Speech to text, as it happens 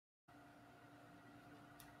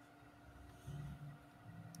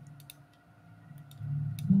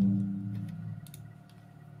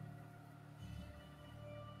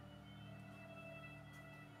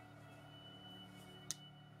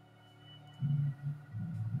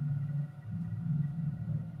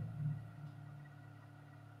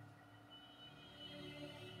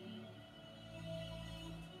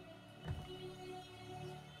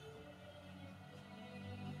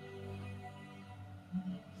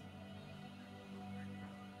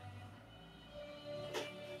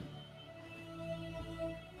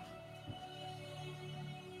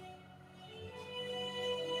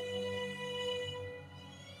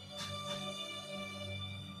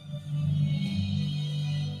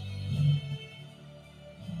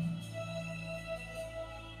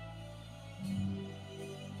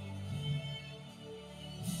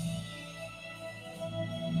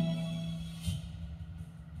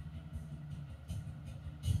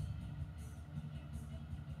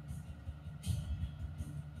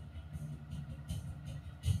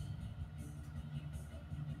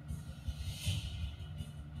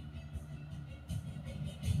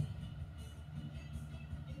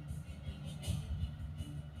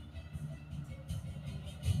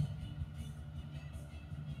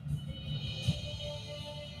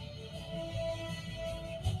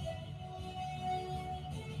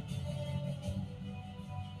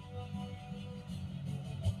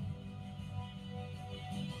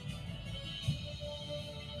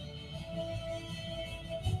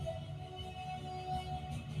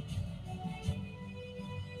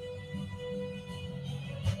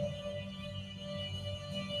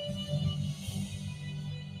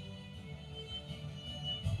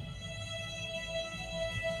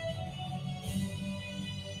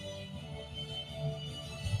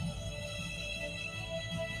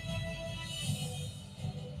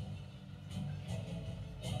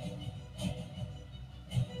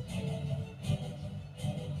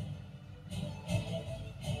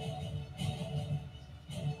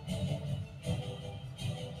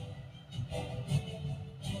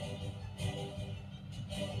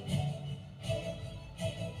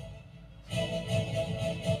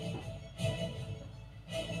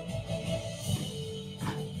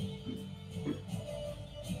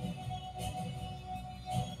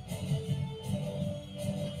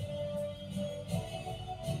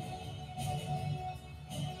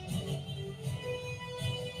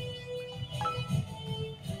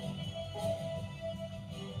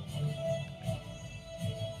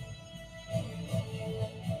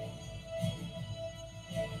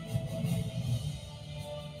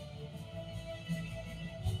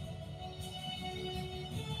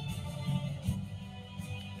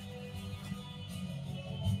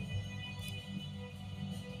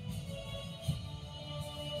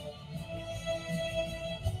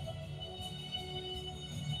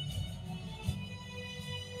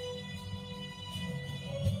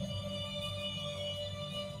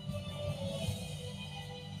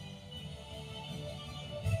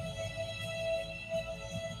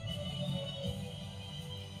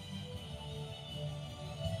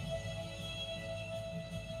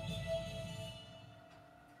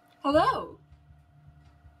Hello.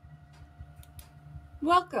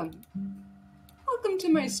 Welcome. Welcome to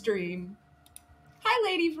my stream. Hi,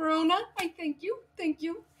 Lady Verona. I thank you. Thank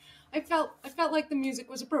you. I felt like the music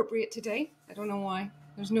was appropriate today. I don't know why.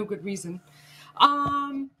 There's no good reason.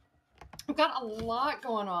 I've got a lot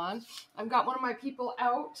going on. I've got one of my people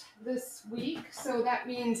out this week, so that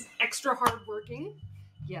means extra hard working.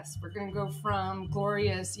 Yes, we're going to go from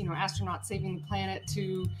glorious, astronauts saving the planet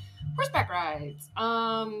to horseback rides,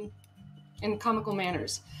 in comical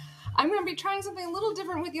manners. I'm going to be trying something a little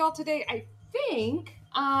different with y'all today. I think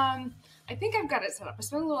I've got it set up. I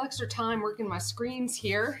spent a little extra time working my screens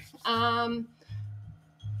here, but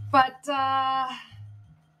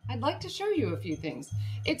I'd like to show you a few things.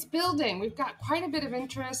 It's building. We've got quite a bit of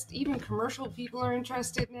interest. Even commercial people are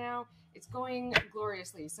interested now. It's going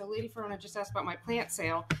gloriously. So Lady Verona just asked about my plant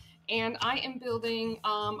sale, and I am building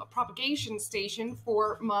a propagation station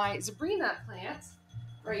for my Sabrina plants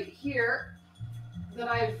right here that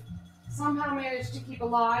I've somehow managed to keep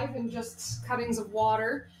alive in just cuttings of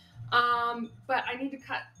water. But I need to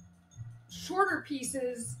cut shorter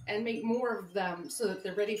pieces and make more of them so that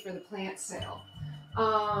they're ready for the plant sale.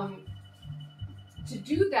 To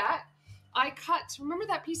do that, I cut, remember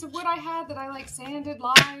that piece of wood I had that I sanded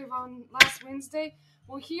live on last Wednesday?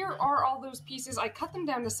 Well, here are all those pieces. I cut them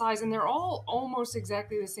down to size, and they're all almost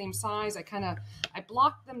exactly the same size. I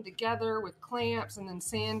blocked them together with clamps and then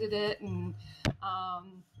sanded it, and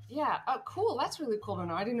yeah, cool. That's really cool to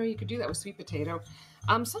know. I didn't know you could do that with sweet potato.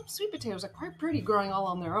 Some sweet potatoes are quite pretty growing all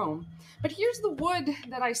on their own. But here's the wood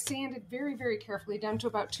that I sanded very, very carefully down to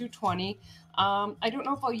about 220. I don't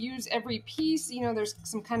know if I'll use every piece. There's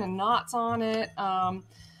some kind of knots on it.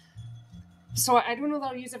 So I don't know that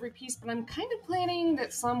I'll use every piece, but I'm kind of planning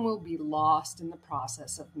that some will be lost in the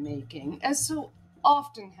process of making, as so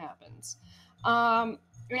often happens.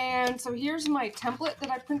 And so here's my template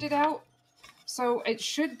that I printed out. So it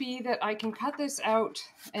should be that I can cut this out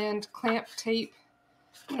and clamp tape.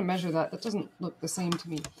 I'm going to measure that. That doesn't look the same to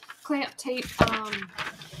me. Clamp tape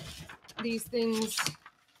these things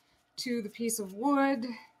to the piece of wood,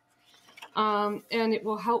 and it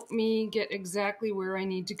will help me get exactly where I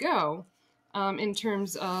need to go in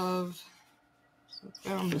terms of, so it's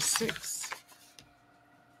about on the 6.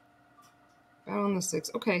 About on the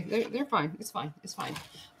 6. Okay, they're fine. It's fine. It's fine.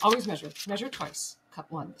 Always measure. Measure twice. Cut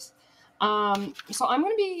once. So I'm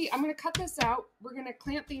going to cut this out. We're going to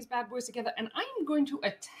clamp these bad boys together, and I'm going to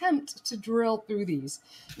attempt to drill through these.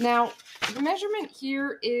 Now, the measurement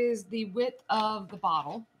here is the width of the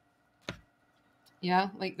bottle. Yeah,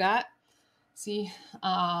 like that. See,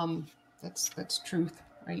 that's truth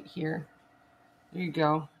right here. There you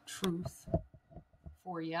go. Truth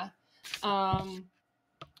for you. But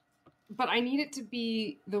I need it to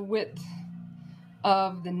be the width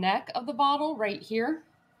of the neck of the bottle right here.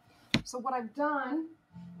 So what I've done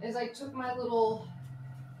is I took my little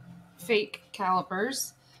fake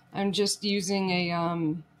calipers. I'm just using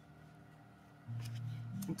a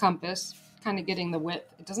compass, kind of getting the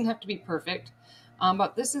width. It doesn't have to be perfect,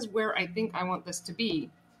 but this is where I think I want this to be.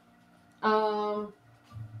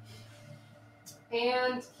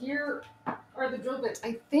 And here are the drill bits.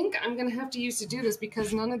 I think I'm going to have to use to do this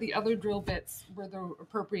because none of the other drill bits were the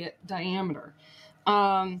appropriate diameter.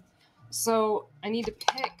 So I need to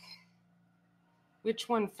pick which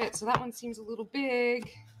one fits. So that one seems a little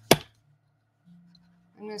big. I'm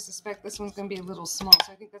going to suspect this one's going to be a little small.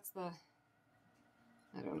 So I think that's the,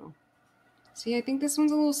 I don't know. See, I think this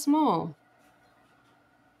one's a little small.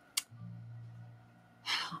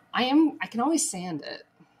 I can always sand it.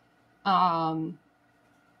 I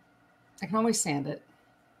can always sand it.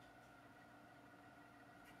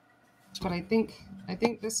 But I think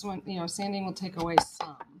this one, sanding will take away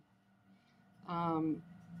some.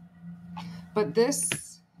 But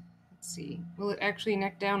this, let's see, will it actually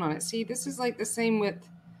neck down on it? See, this is like the same width.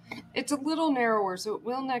 It's a little narrower, so it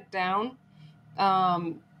will neck down.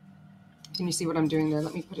 Can you see what I'm doing there?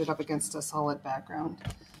 Let me put it up against a solid background.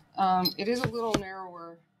 It is a little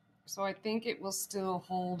narrower, so I think it will still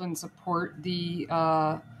hold and support the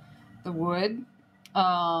wood,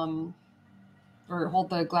 or hold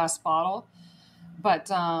the glass bottle. But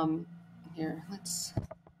here, let's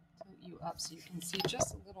tilt you up so you can see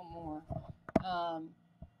just a little more.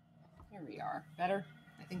 Here we are. Better?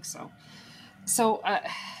 I think so. So, how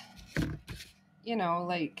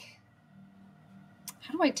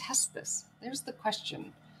do I test this? There's the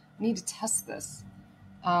question. I need to test this.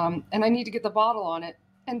 And I need to get the bottle on it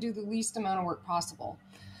and do the least amount of work possible.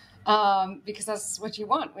 Because that's what you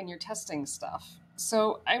want when you're testing stuff.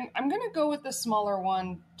 So I'm going to go with the smaller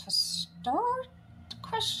one to start.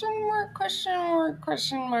 Question mark, question mark,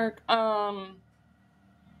 question mark.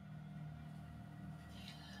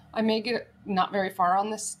 I may get not very far on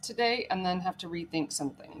this today and then have to rethink some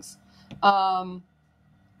things.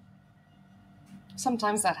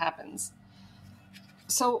 Sometimes that happens.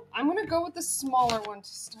 So I'm going to go with the smaller one to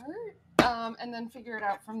start, and then figure it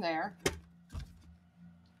out from there.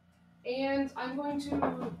 And I'm going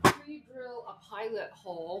to pre-drill a pilot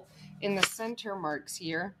hole in the center marks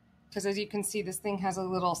here, because as you can see, this thing has a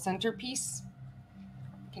little centerpiece.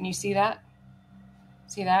 Can you see that?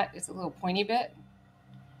 See that? It's a little pointy bit.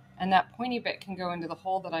 And that pointy bit can go into the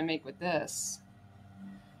hole that I make with this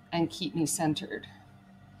and keep me centered.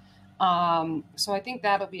 So I think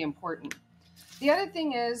that'll be important. The other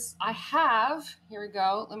thing is I have, here we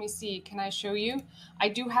go, let me see, can I show you? I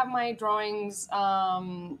do have my drawings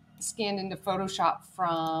scanned into Photoshop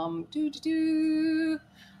from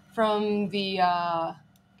the, can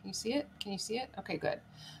you see it? Can you see it? Okay, good.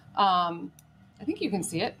 I think you can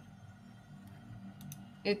see it.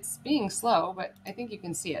 It's being slow, but I think you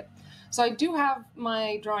can see it. So I do have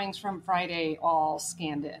my drawings from Friday all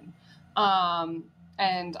scanned in,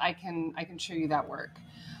 and I can show you that work.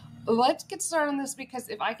 Let's get started on this, because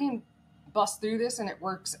if I can bust through this and it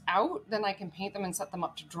works out, then I can paint them and set them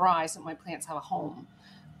up to dry so my plants have a home.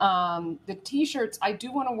 The t-shirts I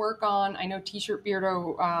do want to work on. I know T-shirt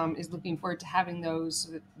Beardo is looking forward to having those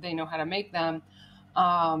so that they know how to make them.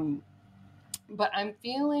 But I'm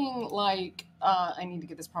feeling like I need to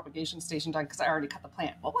get this propagation station done because I already cut the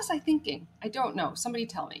plant. What was I thinking? I don't know. Somebody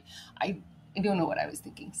tell me. I don't know what I was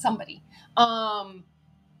thinking. Somebody.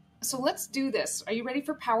 So let's do this. Are you ready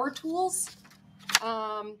for power tools?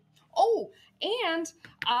 Oh, and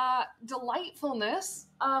delightfulness.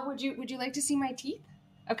 Would you like to see my teeth?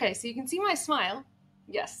 Okay, so you can see my smile.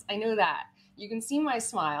 Yes, I know that. You can see my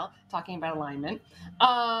smile talking about alignment.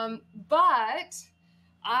 But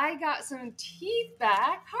I got some teeth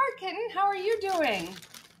back. Hi, kitten. How are you doing?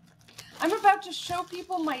 I'm about to show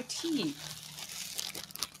people my teeth.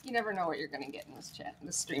 You never know what you're going to get in this chat, in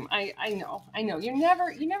this stream. I know. You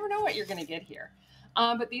never know what you're going to get here.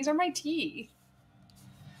 But these are my teeth.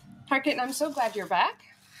 Hi, kitten. I'm so glad you're back.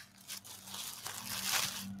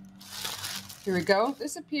 Here we go.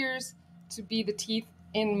 This appears to be the teeth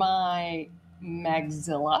in my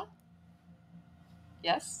maxilla.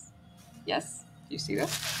 Yes. Yes. Do you see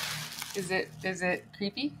this? Is it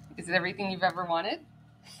creepy? Is it everything you've ever wanted?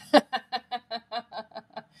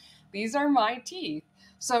 These are my teeth.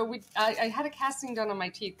 So I had a casting done on my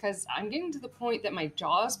teeth because I'm getting to the point that my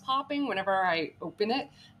jaw is popping whenever I open it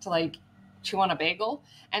to like chew on a bagel,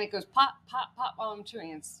 and it goes pop, pop, pop while I'm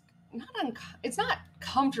chewing. It's not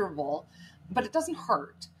comfortable, but it doesn't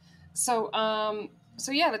hurt. So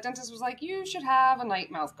yeah, the dentist was like, you should have a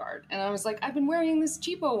night mouth guard. And I was like, I've been wearing this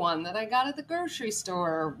cheapo one that I got at the grocery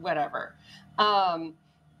store or whatever. And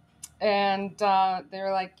they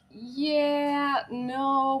were like, yeah,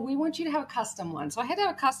 no, we want you to have a custom one. So I had to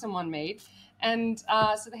have a custom one made. And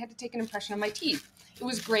so they had to take an impression of my teeth. It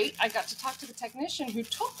was great. I got to talk to the technician who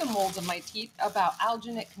took the molds of my teeth about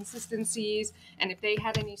alginate consistencies and if they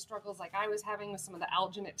had any struggles like I was having with some of the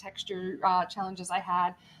alginate texture challenges I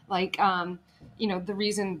had. Like, the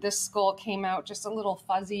reason this skull came out just a little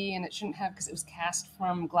fuzzy and it shouldn't have because it was cast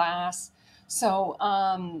from glass. So,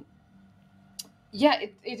 yeah,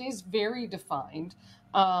 it is very defined.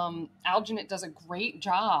 Alginate does a great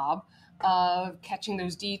job of catching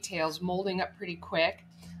those details, molding up pretty quick.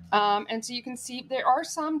 And so you can see there are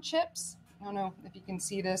some chips. I don't know if you can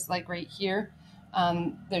see this, like right here.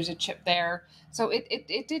 There's a chip there. So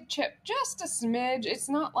it did chip just a smidge. It's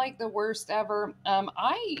not like the worst ever.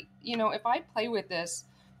 If I play with this,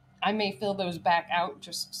 I may fill those back out,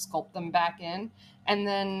 just sculpt them back in, and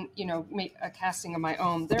then, make a casting of my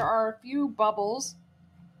own. There are a few bubbles,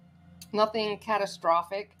 nothing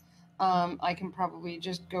catastrophic. I can probably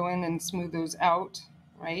just go in and smooth those out,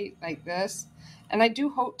 right, like this. And I do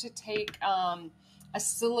hope to take a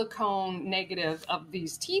silicone negative of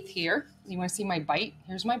these teeth here. You want to see my bite?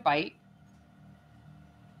 Here's my bite.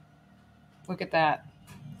 Look at that.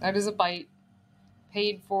 That is a bite.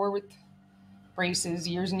 Paid for with braces,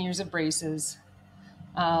 years and years of braces.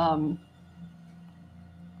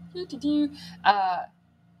 Is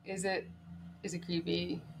it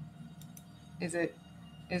creepy? Is it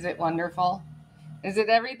wonderful? Is it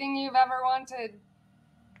everything you've ever wanted?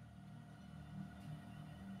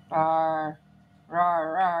 Rawr,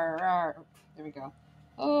 rawr, rawr, rawr. There we go.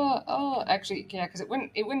 Oh, actually, yeah, because it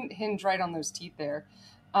wouldn't hinge right on those teeth there.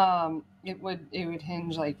 It would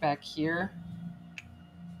hinge like back here,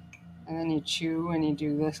 and then you chew and you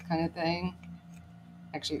do this kind of thing.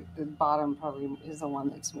 Actually, the bottom probably is the one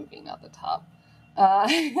that's moving, not the top.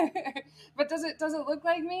 But does it look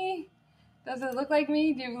like me? Does it look like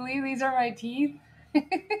me? Do you believe these are my teeth?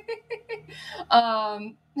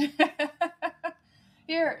 um,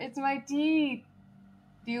 Here, it's my teeth.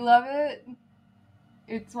 Do you love it?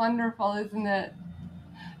 It's wonderful, isn't it?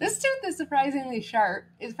 This tooth is surprisingly sharp.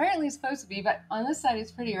 It's apparently supposed to be, but on this side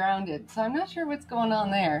it's pretty rounded, so I'm not sure what's going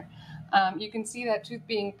on there. You can see that tooth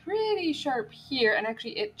being pretty sharp here, and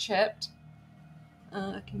actually it chipped.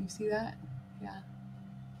 Can you see that? Yeah,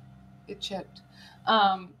 it chipped.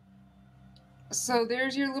 So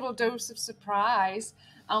there's your little dose of surprise.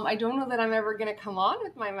 I don't know that I'm ever going to come on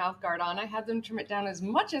with my mouth guard on. I had them trim it down as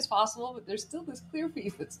much as possible, but there's still this clear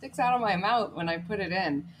piece that sticks out of my mouth when I put it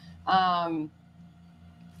in.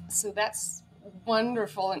 So that's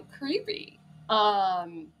wonderful and creepy. Yeah,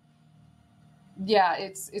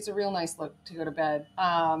 it's a real nice look to go to bed.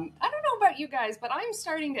 I don't know about you guys, but I'm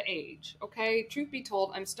starting to age, okay? Truth be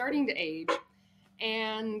told, I'm starting to age.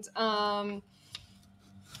 And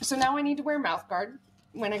so now I need to wear mouth guard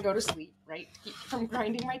when I go to sleep, right? To keep from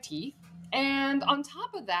grinding my teeth. And on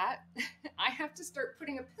top of that, I have to start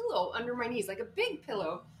putting a pillow under my knees, like a big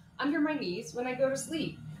pillow under my knees when I go to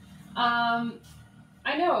sleep. I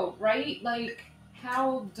know, right? Like,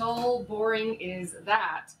 how dull, boring is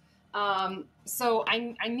that? So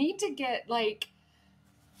I need to get, like,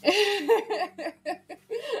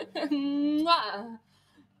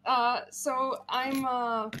 so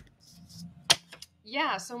I'm,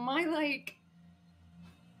 yeah, so my, like,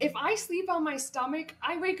 if I sleep on my stomach,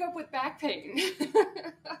 I wake up with back pain. Here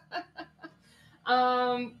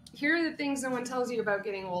are the things no one tells you about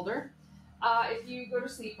getting older. If you go to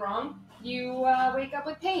sleep wrong, you wake up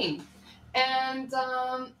with pain. And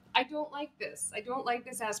I don't like this. I don't like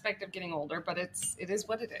this aspect of getting older, but it is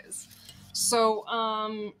what it is. So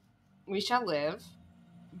we shall live.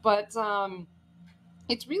 But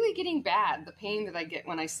it's really getting bad, the pain that I get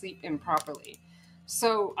when I sleep improperly.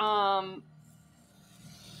 So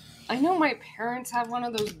I know my parents have one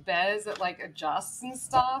of those beds that, like, adjusts and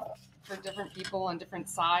stuff for different people on different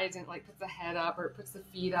sides, and, like, puts the head up or it puts the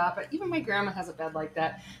feet up. But even my grandma has a bed like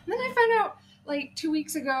that. And then I found out, like, 2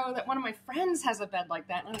 weeks ago that one of my friends has a bed like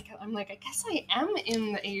that. And I'm like, I guess I am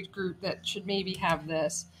in the age group that should maybe have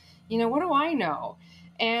this. You know, what do I know?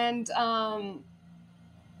 And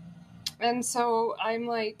so I'm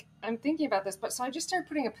like, I'm thinking about this. But so I just started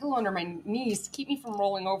putting a pillow under my knees to keep me from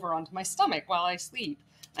rolling over onto my stomach while I sleep.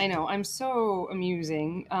 I know, I'm so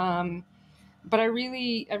amusing, but I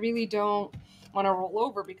really don't want to roll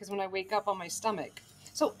over, because when I wake up on my stomach.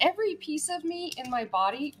 So every piece of me in my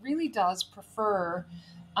body really does prefer,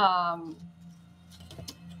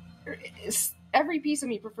 every piece of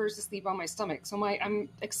me prefers to sleep on my stomach. So I'm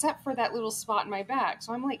except for that little spot in my back.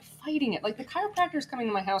 So I'm, like, fighting it. Like, the chiropractor's coming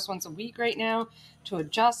to my house once a week right now to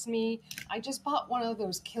adjust me. I just bought one of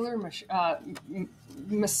those killer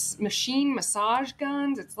machine massage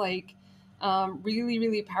guns. It's, like, really,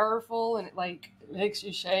 really powerful, and it, like, makes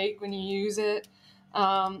you shake when you use it.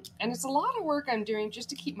 And it's a lot of work I'm doing just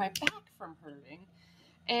to keep my back from hurting,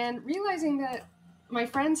 and realizing that my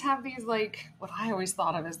friends have these, like, what I always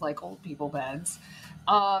thought of as, like, old people beds.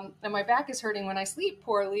 And my back is hurting when I sleep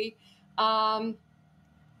poorly.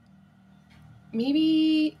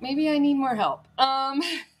 Maybe I need more help.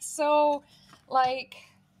 So, like,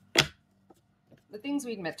 the things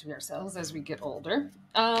we admit to ourselves as we get older.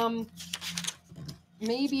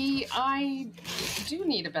 Maybe I do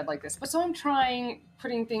need a bed like this. But so I'm trying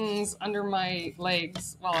putting things under my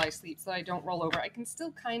legs while I sleep so I don't roll over. I can still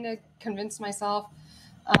kind of convince myself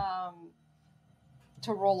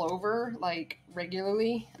to roll over, like,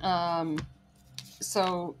 regularly.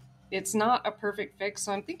 So it's not a perfect fix.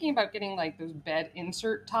 So I'm thinking about getting, like, those bed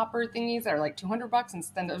insert topper thingies that are like $200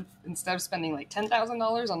 instead of spending like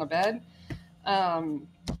 $10,000 on a bed. I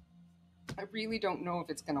really don't know if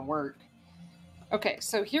it's going to work. Okay,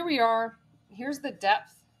 so here we are. Here's the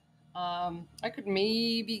depth. I could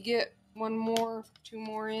maybe get two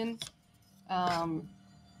more in.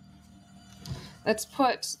 Let's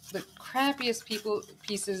put the crappiest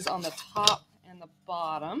pieces on the top and the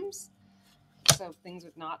bottoms, so things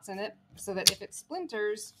with knots in it, so that if it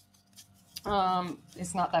splinters,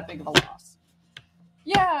 it's not that big of a loss.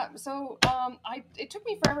 Yeah, so it took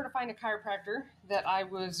me forever to find a chiropractor that I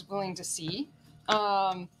was willing to see,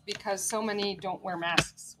 because so many don't wear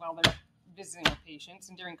masks while they're visiting with patients,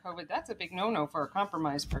 and during COVID, that's a big no-no for a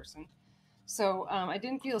compromised person. So I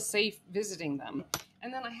didn't feel safe visiting them.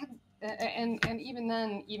 And then I had, and even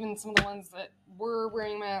then, even some of the ones that were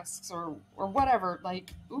wearing masks or whatever, like,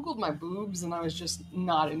 oogled my boobs, and I was just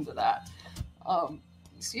not into that.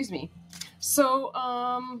 Excuse me. So,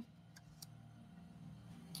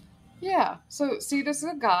 yeah. So, see, this is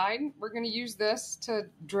a guide. We're going to use this to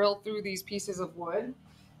drill through these pieces of wood.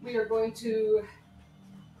 We are going to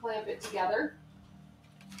clamp it together.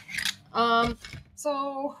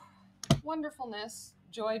 So wonderfulness,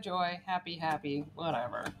 joy, joy, happy, happy,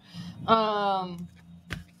 whatever.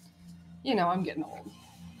 You know, I'm getting old.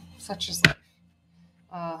 Such is life.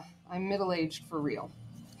 I'm middle-aged for real.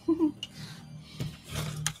 You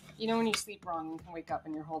know when you sleep wrong, you can wake up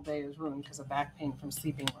and your whole day is ruined because of back pain from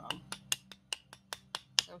sleeping wrong.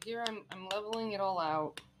 So here I'm leveling it all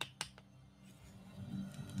out.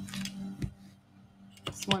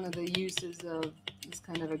 It's one of the uses of this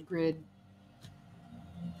kind of a grid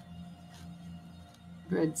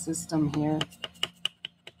system here.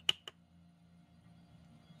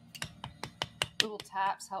 Little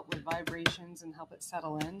taps help with vibrations and help it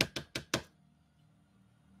settle in.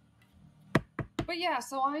 But yeah,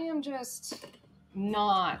 so I am just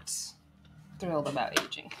not thrilled about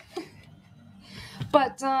aging.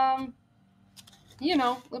 But, you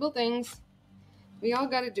know, little things. We all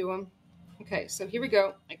got to do them. Okay, so here we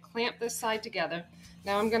go. I clamp this side together.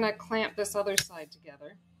 Now I'm going to clamp this other side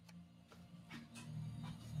together.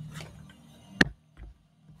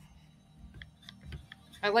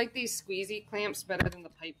 I like these squeezy clamps better than the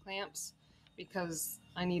pipe clamps because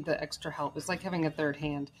I need the extra help. It's like having a third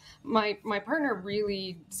hand. My partner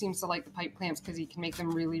really seems to like the pipe clamps because he can make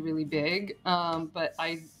them really, really big, but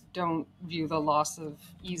I don't view the loss of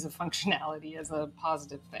ease of functionality as a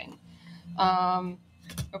positive thing.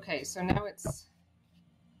 Okay, so now it's,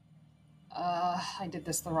 I did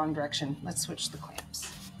this the wrong direction. Let's switch the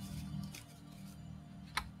clamps.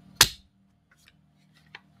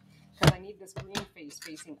 Because I need this green face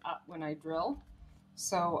facing up when I drill.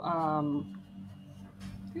 So,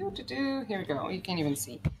 here we go. You can't even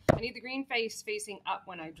see. I need the green face facing up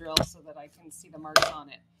when I drill so that I can see the marks on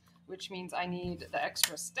it, which means I need the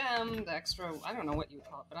extra stem, the extra, I don't know what you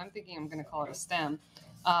call it, but I'm thinking I'm going to call it a stem,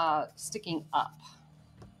 sticking up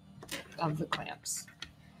of the clamps.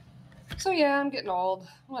 So yeah, I'm getting old.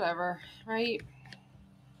 Whatever, right?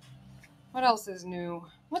 What else is new?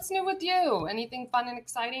 What's new with you? Anything fun and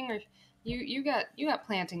exciting? Or you got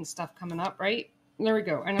planting stuff coming up, right? There we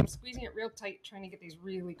go. And I'm squeezing it real tight, trying to get these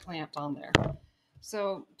really clamped on there.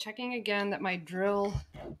 So checking again that my drill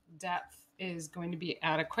depth is going to be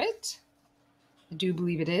adequate. I do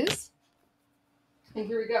believe it is. And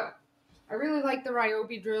here we go. I really like the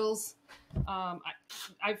Ryobi drills.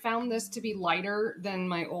 I found this to be lighter than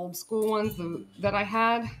my old school ones that I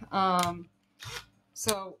had.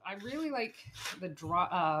 So I really like the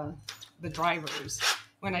drivers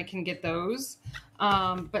when I can get those.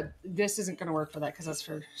 But this isn't going to work for that because that's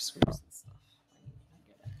for screws and stuff.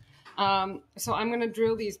 I get it. So I'm going to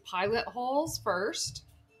drill these pilot holes first.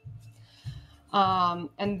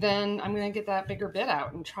 And then I'm going to get that bigger bit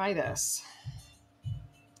out and try this.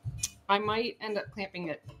 I might end up clamping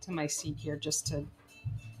it to my seat here just to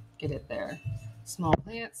get it there. Small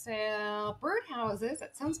plant sale, birdhouses,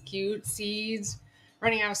 that sounds cute, seeds,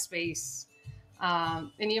 running out of space.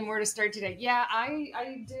 Any more to start today? Yeah,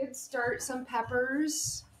 I did start some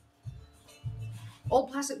peppers.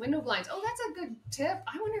 Old plastic window blinds. Oh, that's a good tip.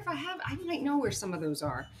 I wonder if I might know where some of those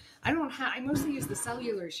are. I mostly use the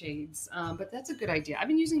cellular shades, but that's a good idea. I've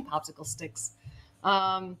been using popsicle sticks.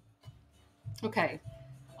 Okay.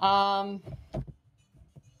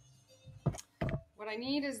 What I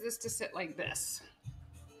need is this to sit like this.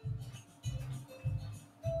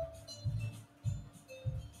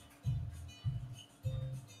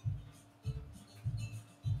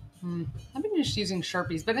 I've been just using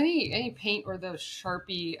Sharpies, but any paint or the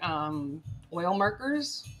Sharpie oil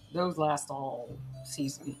markers, those last all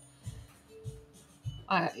season.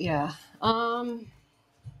 Yeah.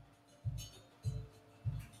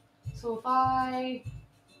 So if I'm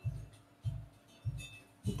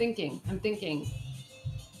thinking.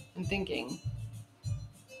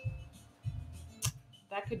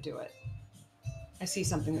 That could do it. I see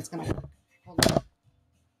something that's going to work. Hold on.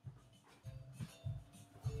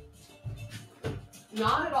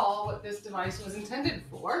 Not at all what this device was intended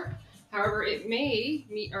for. However, it may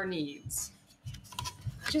meet our needs.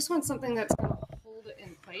 I just want something that's going to hold it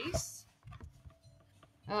in place.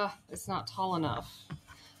 It's not tall enough.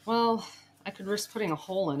 Well, I could risk putting a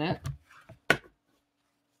hole in it.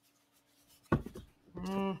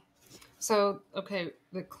 So, okay,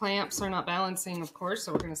 the clamps are not balancing, of course,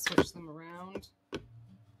 so we're going to switch them around.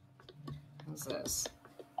 How's this?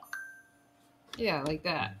 Yeah, like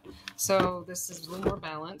that. So this is a little more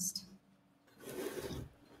balanced.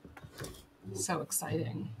 So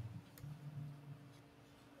exciting.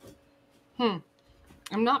 I'm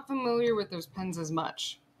not familiar with those pens as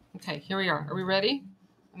much. Okay, here we are. Are we ready?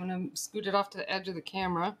 I'm going to scoot it off to the edge of the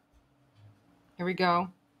camera. Here we go.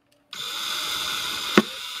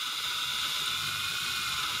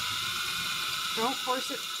 Don't force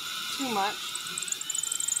it too much.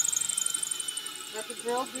 Let the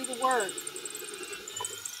drill do the work.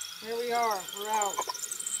 There we are. We're out.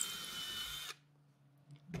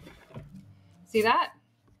 See that?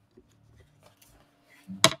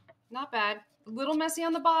 Not bad. A little messy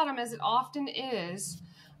on the bottom, as it often is.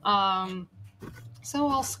 So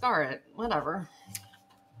I'll scar it. Whatever.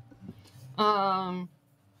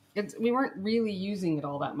 We weren't really using it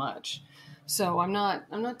all that much, so I'm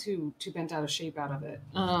not too bent out of shape out of it.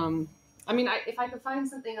 I mean, if I could find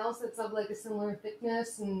something else that's of like a similar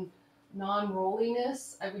thickness and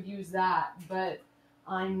non-rolliness, I would use that, but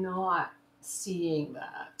I'm not seeing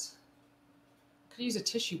that. Could use a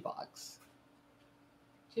tissue box.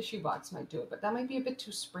 Tissue box might do it, but that might be a bit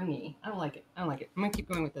too springy. I don't like it. I'm gonna keep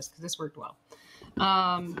going with this because this worked well.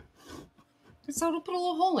 So it'll put a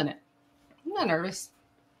little hole in it. I'm not nervous.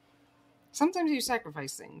 Sometimes you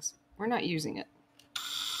sacrifice things. We're not using it.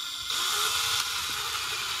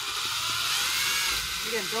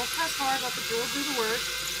 Again, don't press hard. Let the drill do the work.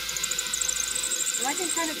 And I can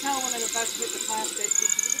kind of tell when I'm about to hit the plastic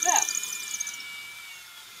because of the depth.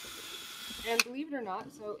 And believe it or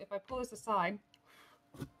not, so if I pull this aside,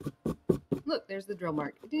 look, there's the drill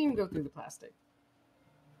mark. It didn't even go through the plastic.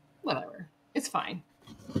 Whatever. It's fine.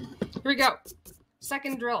 Here we go.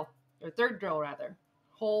 Second drill, or third drill rather.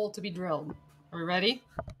 Hole to be drilled. Are we ready?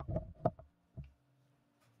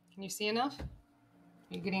 Can you see enough?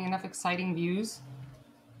 Are you getting enough exciting views?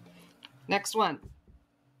 Next one.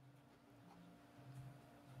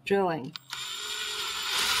 Drilling.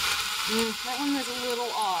 That one is a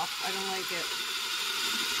little off. I don't like it.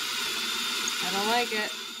 I don't like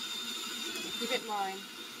it. Keep it in mind.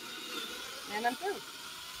 And I'm through.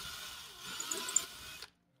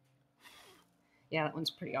 Yeah, that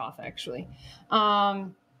one's pretty off, actually.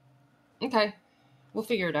 Okay, we'll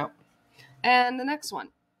figure it out. And the next one.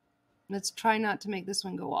 Let's try not to make this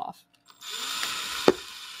one go off.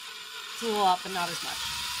 It's a little off, but not as much.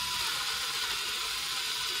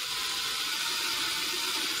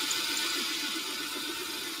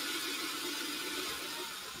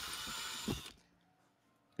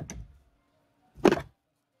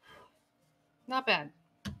 Not bad.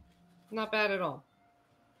 Not bad at all.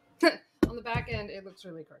 On the back end, it looks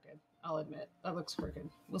really crooked. I'll admit. That looks crooked.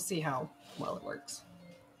 We'll see how well it works.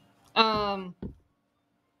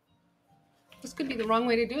 This could be the wrong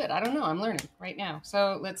way to do it. I don't know. I'm learning right now.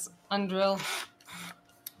 So let's undrill.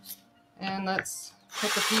 And let's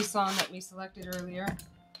put the piece on that we selected earlier.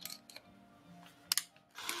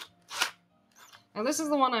 Now this is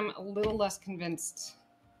the one I'm a little less convinced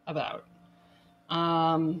about.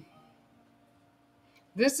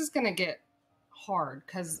 This is going to get hard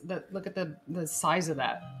because look at the size of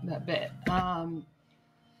that bit.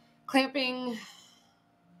 Clamping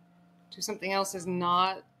to something else is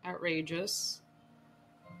not outrageous.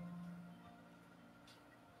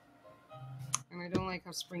 And I don't like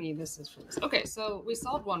how springy this is for this. Okay, so we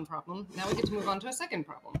solved one problem. Now we get to move on to a second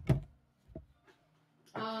problem.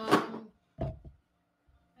 I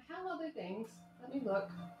have other things. Let me look.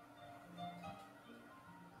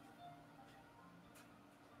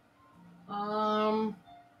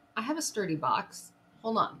 I have a sturdy box.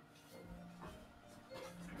 Hold on.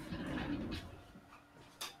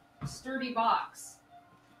 Sturdy box.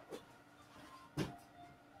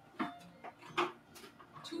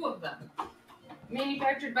 2 of them.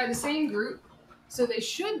 Manufactured by the same group. So they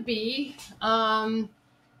should be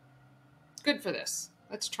good for this.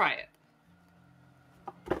 Let's try it.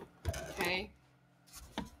 Okay.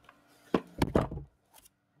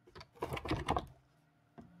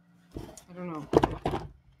 I don't know.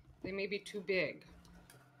 They may be too big.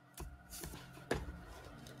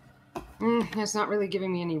 That's not really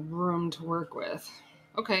giving me any room to work with.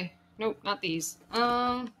 Okay. Nope, not these.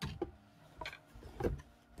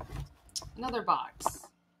 Another box.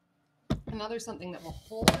 Another something that will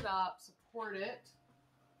hold it up, support it.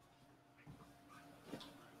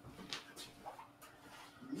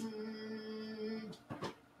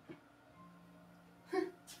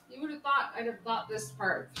 You would have thought I'd have thought this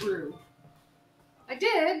part through. I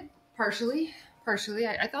did, partially.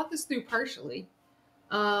 I thought this through partially.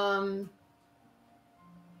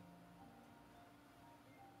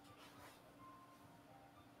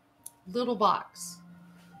 Little box.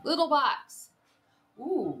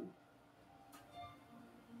 Ooh.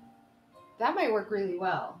 That might work really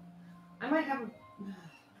well. I might have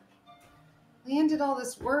landed all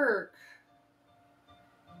this work.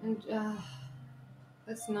 And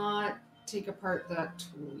let's not take apart that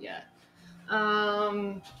tool yet.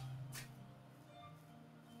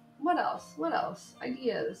 What else?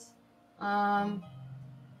 Ideas.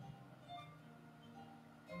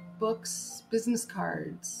 books, business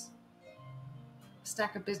cards.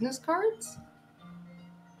 Stack of business cards?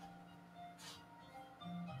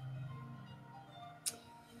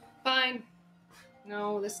 Fine.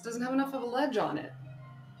 No, this doesn't have enough of a ledge on it.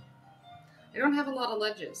 I don't have a lot of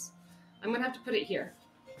ledges. I'm gonna have to put it here.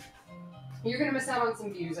 You're gonna miss out on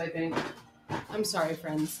some views, I think. I'm sorry,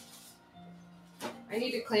 friends. I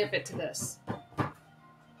need to clamp it to this.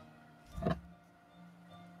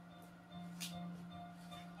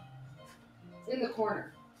 In the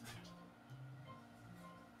corner.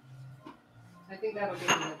 I think that'll give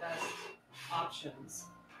me the best options.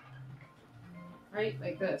 Right?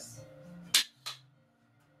 Like this.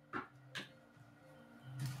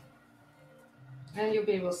 And you'll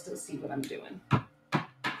be able to still see what I'm doing.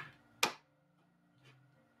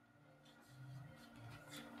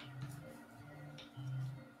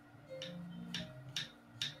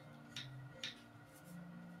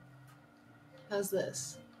 How's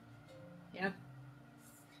this? Yeah.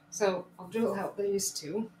 So I'll drill out these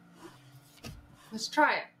two. Let's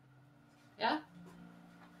try it. Yeah?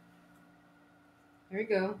 There we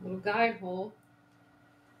go. Little guide hole.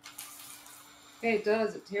 Okay, it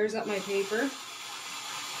does. It tears up my paper.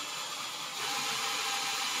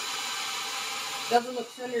 Doesn't look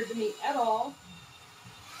centered to me at all.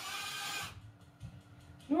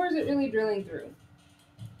 Nor is it really drilling through.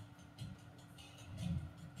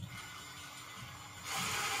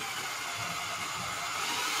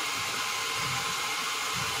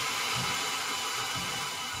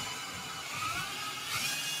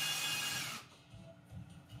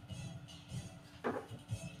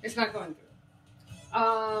 It's not going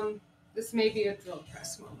through. This may be a drill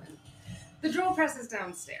press moment. The drill press is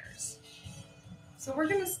downstairs. So we're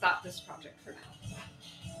going to stop this project for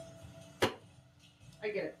now. I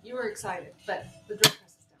get it. You were excited, but the drill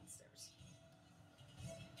press is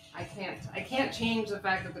downstairs. I can't change the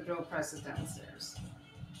fact that the drill press is downstairs.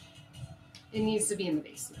 It needs to be in the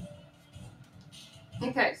basement.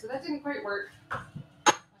 Okay, so that didn't quite work. I'll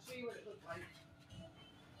show you what it looked like.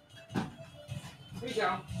 There you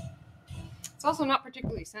go. It's also not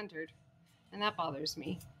particularly centered, and that bothers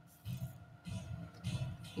me.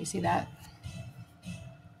 You see that?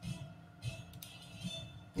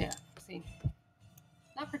 Yeah, see?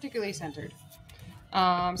 Not particularly centered. So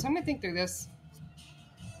I'm going to think through this.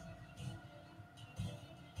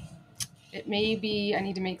 It may be I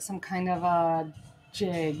need to make some kind of a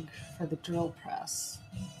jig for the drill press.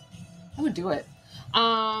 I would do it.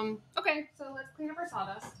 Okay, so let's clean up our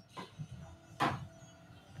sawdust.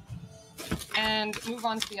 And move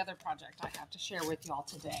on to the other project I have to share with y'all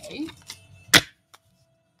today.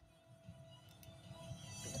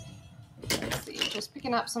 Let's see, just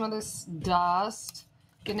picking up some of this dust,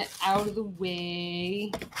 getting it out of the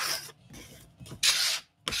way.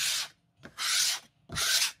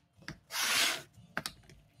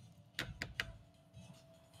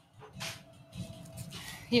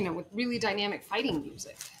 You know, with really dynamic fighting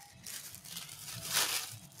music.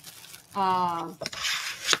 Yeah.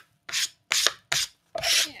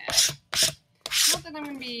 Not that I'm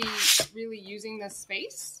going to be really using this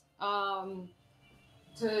space to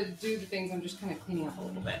do the things. I'm just kind of cleaning up a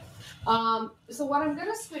little bit. So what I'm going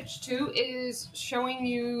to switch to is showing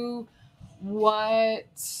you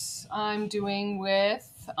what I'm doing with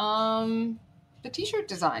the t-shirt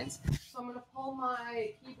designs. So I'm going to pull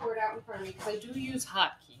my keyboard out in front of me because I do use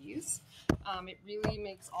hotkeys. It really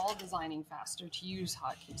makes all designing faster to use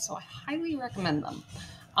hotkeys, so I highly recommend them.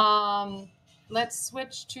 Let's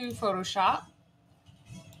switch to Photoshop.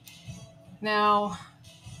 Now,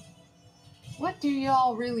 what do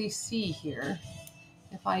y'all really see here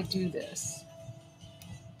if I do this?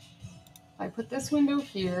 If I put this window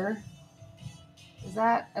here, is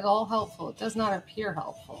that at all helpful? It does not appear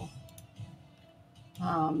helpful.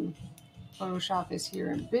 Photoshop is here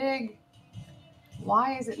in big.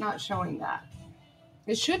 Why is it not showing that?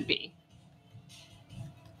 It should be.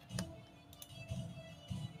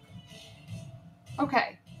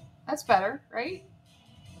 Okay, that's better, right?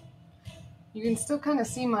 You can still kind of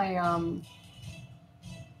see my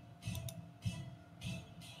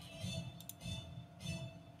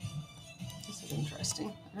this is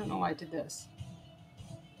interesting. I don't know why I did this.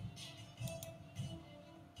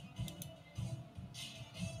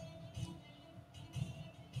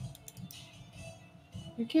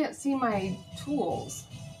 You can't see my tools.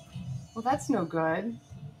 Well, that's no good.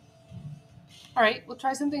 All right, we'll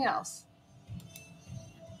try something else.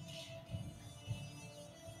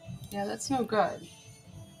 Yeah, that's no good.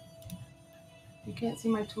 You can't see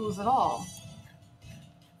my tools at all.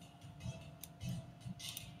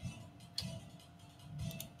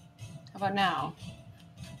 How about now?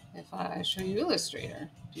 If I show you Illustrator.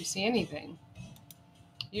 Do you see anything?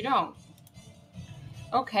 You don't.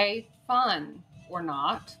 Okay, fun or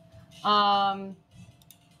not.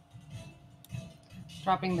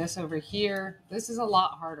 Dropping this over here. This is a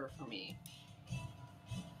lot harder for me.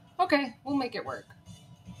 Okay, we'll make it work.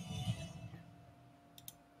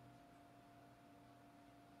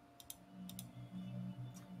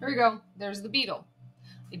 Here we go. There's the beetle.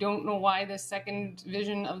 I don't know why this second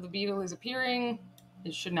vision of the beetle is appearing.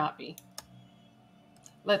 It should not be.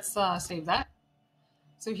 Let's save that.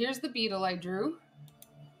 So here's the beetle I drew.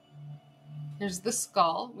 Here's the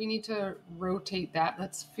skull. We need to rotate that.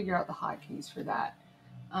 Let's figure out the hotkeys for that.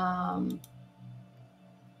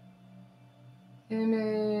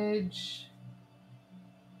 Image,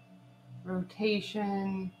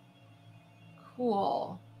 rotation,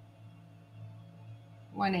 cool,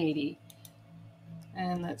 180.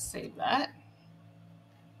 And let's save that.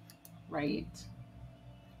 Right.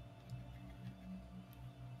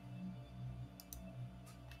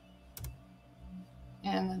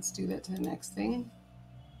 And let's do that to the next thing.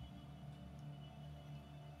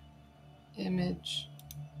 Image.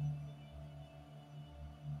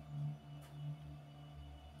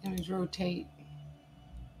 Image rotate.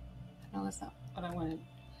 No, that's not what I wanted.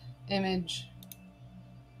 Image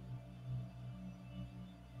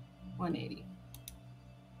 180.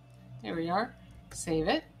 There we are. Save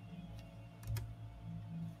it.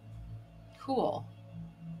 Cool.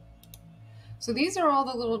 So these are all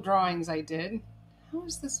the little drawings I did. How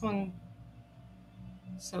is this one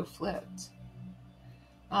so flipped?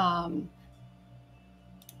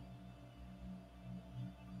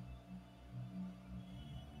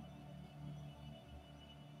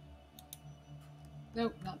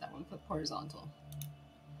 Nope, not that one. Flip horizontal.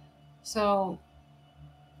 So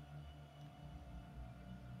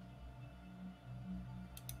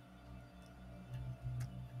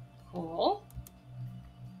cool.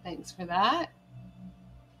 Thanks for that.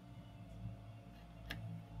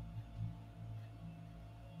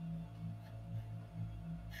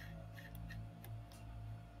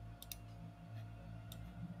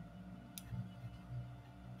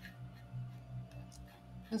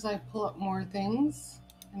 As I pull up more things,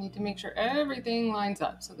 I need to make sure everything lines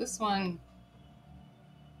up. So this one,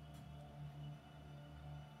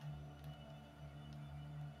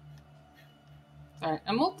 sorry,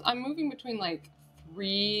 I'm moving between like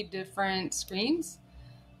 3 different screens.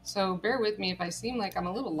 So bear with me if I seem like I'm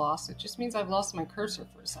a little lost. It just means I've lost my cursor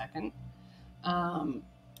for a second.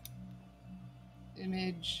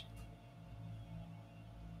 Image,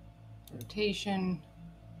 rotation,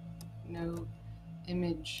 note,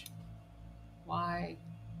 image, Y,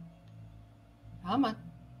 come on,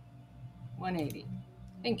 180.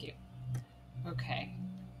 Thank you. Okay.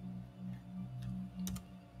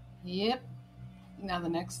 Yep. Now the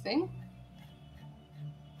next thing.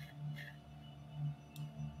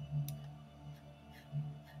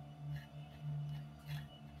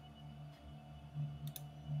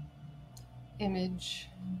 Image.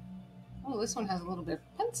 Oh, this one has a little bit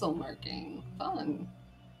of pencil marking. Fun.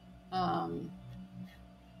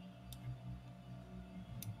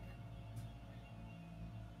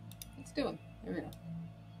 Let's do it. Here we go.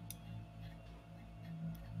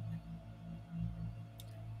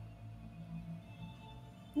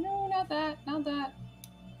 No, not that. Not that.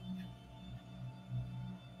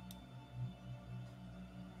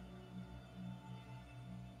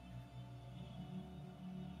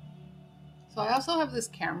 So I also have this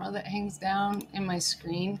camera that hangs down in my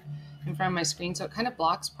screen, in front of my screen, so it kind of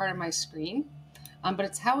blocks part of my screen. But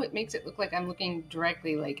it's how it makes it look like I'm looking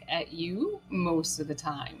directly like at you most of the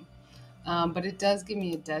time. But it does give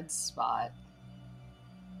me a dead spot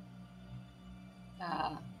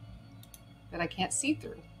that I can't see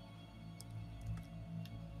through.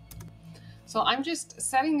 So I'm just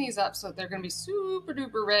setting these up so that they're going to be super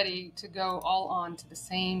duper ready to go all onto the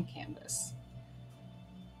same canvas.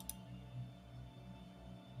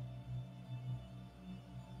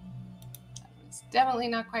 It's definitely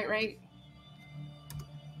not quite right.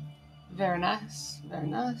 Very nice, very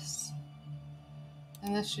nice.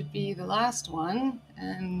 And this should be the last one,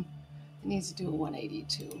 and it needs to do a 180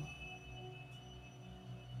 too.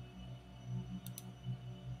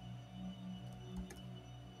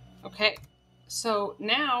 Okay, so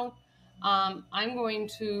now I'm going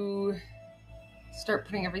to start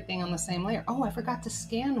putting everything on the same layer. Oh, I forgot to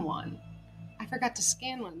scan one. I forgot to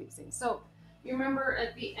scan one of these things. So you remember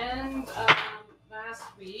at the end of last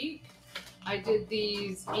week, I did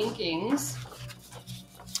these inkings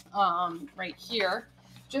right here,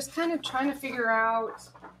 just kind of trying to figure out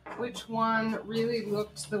which one really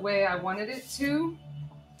looked the way I wanted it to.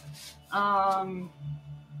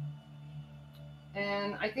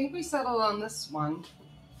 And I think we settled on this one.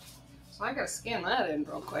 So I gotta scan that in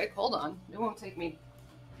real quick. Hold on. It won't take me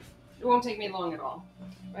long at all.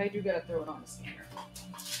 But I do gotta throw it on the scanner.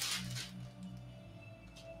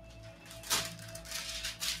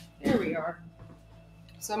 Here we are.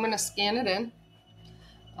 So I'm gonna scan it in.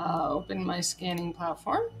 Open my scanning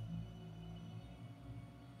platform.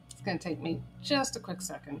 It's gonna take me just a quick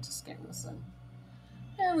second to scan this in.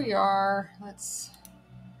 There we are. Let's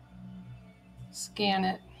scan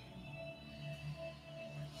it.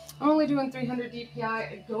 I'm only doing 300 DPI.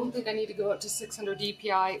 I don't think I need to go up to 600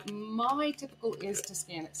 DPI. My typical is to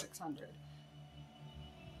scan at 600.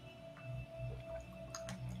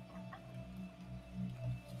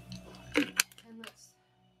 And let's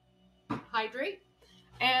hydrate.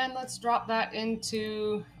 And let's drop that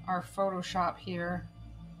into our Photoshop here.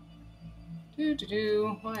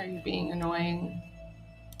 Why are you being annoying?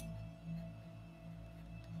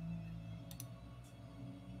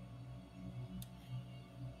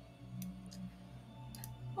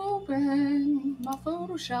 Open my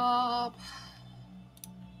Photoshop.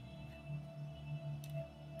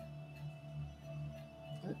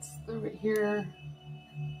 Let's throw it here.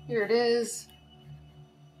 Here it is.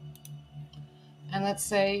 And let's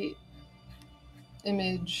say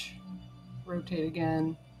image, rotate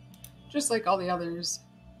again. Just like all the others.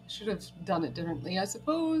 I should have done it differently, I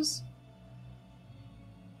suppose.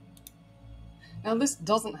 Now this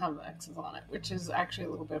doesn't have X's on it, which is actually a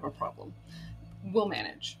little bit of a problem. We'll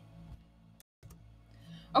manage.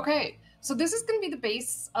 Okay, so this is going to be the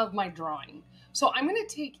base of my drawing. So I'm going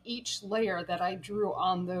to take each layer that I drew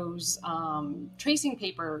on those tracing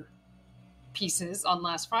paper pieces on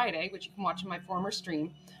last Friday, which you can watch in my former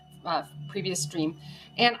stream, previous stream,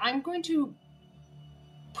 and I'm going to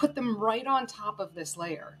put them right on top of this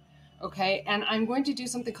layer, okay? And I'm going to do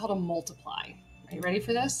something called a multiply. Are you ready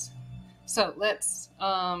for this? So let's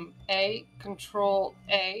Control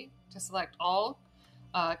A to select all,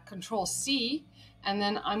 Control C, and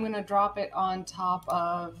then I'm going to drop it on top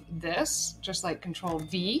of this, just like Control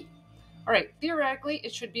V. All right, theoretically,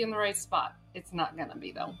 it should be in the right spot. It's not going to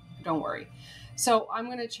be, though. Don't worry. So I'm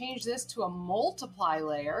going to change this to a multiply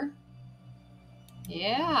layer.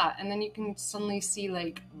 Yeah, and then you can suddenly see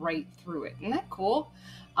like right through it. Isn't that cool?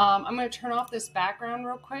 I'm going to turn off this background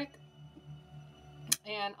real quick.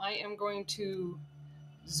 And I am going to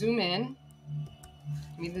zoom in.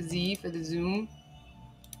 Give me the Z for the zoom.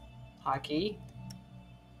 Hotkey.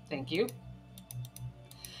 Thank you.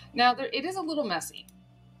 Now, it is a little messy.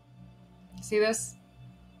 See this?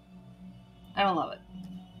 I don't love it.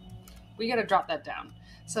 We got to drop that down.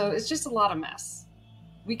 So it's just a lot of mess.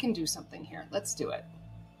 We can do something here. Let's do it.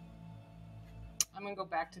 I'm going to go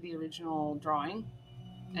back to the original drawing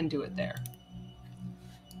and do it there.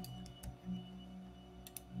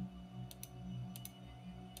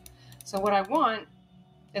 So what I want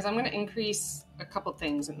is I'm going to increase a couple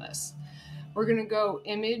things in this. We're going to go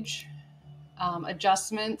image,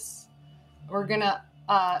 adjustments. We're going to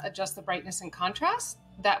adjust the brightness and contrast.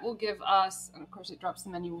 That will give us, and of course it drops the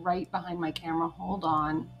menu right behind my camera. Hold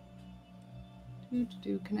on.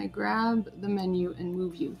 Can I grab the menu and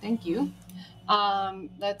move you? Thank you.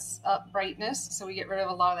 Let's up brightness so we get rid of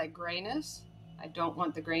a lot of that grayness. I don't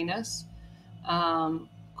want the grayness.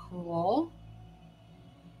 Cool.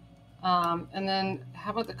 And then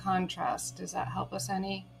how about the contrast? Does that help us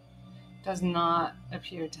any? Does not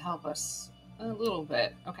appear to help us a little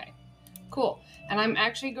bit. Okay, cool. And I'm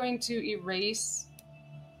actually going to erase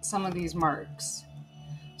some of these marks.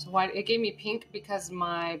 So why it gave me pink because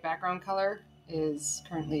my background color is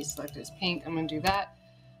currently selected as pink. I'm going to do that.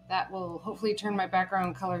 That will hopefully turn my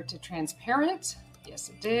background color to transparent. Yes,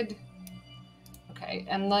 it did. Okay,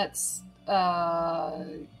 and let's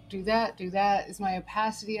do that. Is my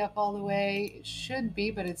opacity up all the way? It should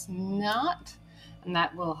be, but it's not. And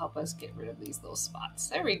that will help us get rid of these little spots.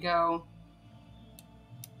 There we go.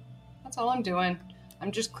 That's all I'm doing.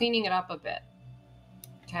 I'm just cleaning it up a bit.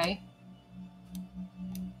 Okay.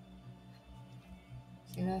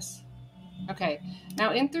 See this? Okay.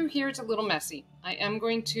 Now in through here, it's a little messy. I am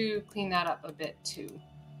going to clean that up a bit too.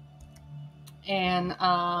 And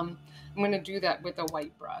I'm going to do that with a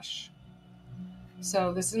white brush.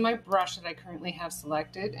 So this is my brush that I currently have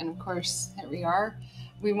selected. And of course, here we are.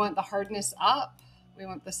 We want the hardness up. We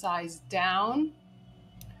want the size down.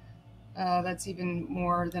 That's even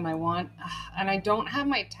more than I want. And I don't have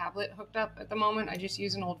my tablet hooked up at the moment. I just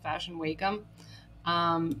use an old-fashioned Wacom.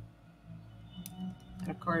 And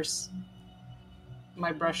of course,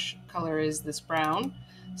 my brush color is this brown.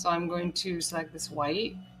 So I'm going to select this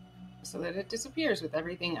white so that it disappears with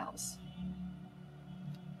everything else.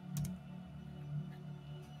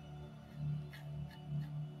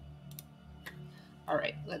 All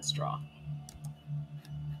right, let's draw.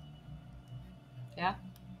 Yeah?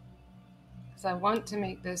 Because I want to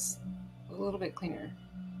make this a little bit cleaner.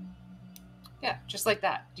 Yeah, just like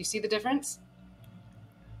that. Do you see the difference?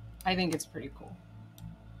 I think it's pretty cool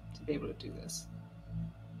to be able to do this.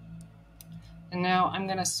 And now I'm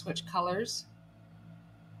going to switch colors.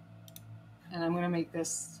 And I'm going to make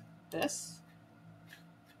this this.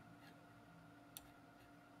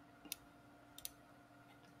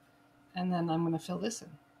 And then I'm going to fill this in.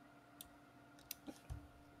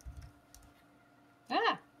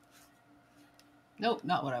 Ah! Nope,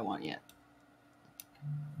 not what I want yet.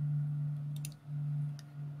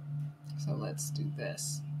 So let's do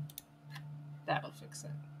this. That'll fix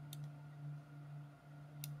it.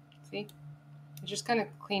 See? You just kind of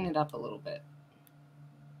clean it up a little bit.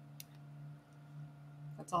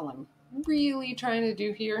 That's all I'm really trying to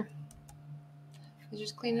do here. Is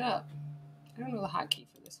just clean it up. I don't know the hotkey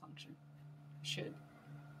for this function. I should,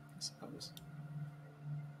 I suppose.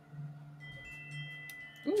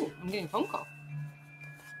 Ooh, I'm getting a phone call.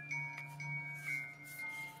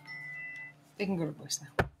 They can go to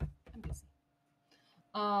voicemail. I'm busy.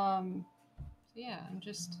 So yeah, I'm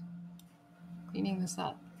just cleaning this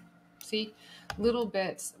up. See, little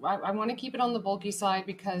bits. I want to keep it on the bulky side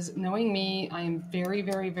because knowing me, I am very,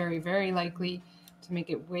 very, very, very likely to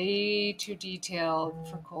make it way too detailed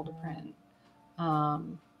for Cole to print.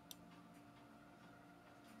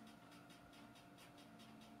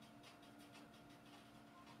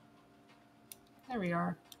 There we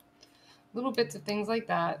are. Little bits of things like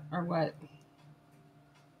that are what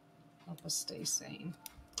help us stay sane.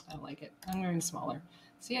 I like it. I'm going smaller.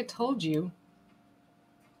 See, I told you.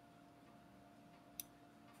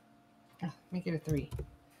 Oh, make it a 3.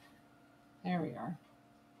 There we are.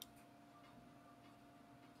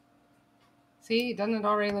 See, doesn't it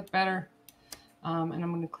already look better? And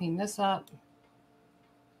I'm going to clean this up.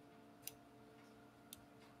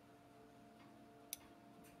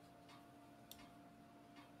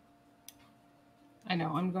 I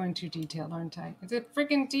know, I'm going too detailed, aren't I? It's a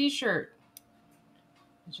freaking t-shirt.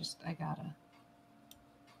 I gotta.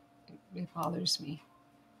 It bothers me.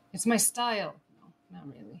 It's my style. No, not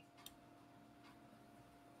really.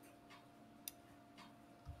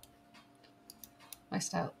 My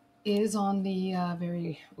style is on the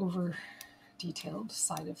very over detailed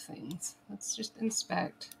side of things. Let's just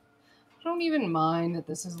inspect. I don't even mind that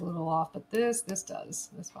this is a little off, but this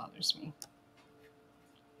does. This bothers me.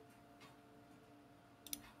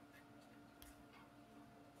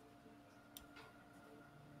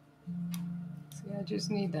 See, I just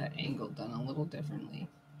need that angle done a little differently.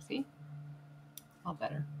 See? All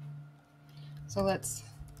better. So let's,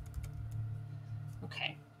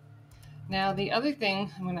 okay. Now the other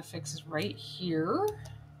thing I'm going to fix is right here.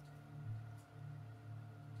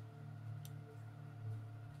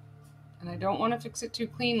 And I don't want to fix it too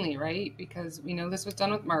cleanly, right? Because we know this was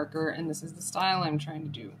done with marker and this is the style I'm trying to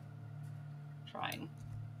do. Trying.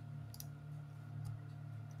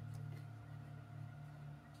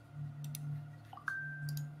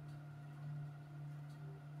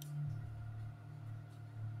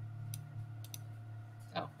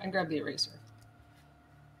 Oh, I grabbed the eraser.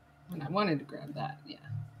 When I wanted to grab that, yeah.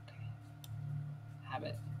 Okay. Have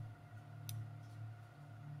it.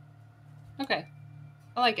 Okay.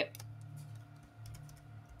 I like it.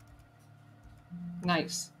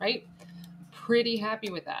 Nice, right? Pretty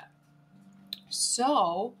happy with that.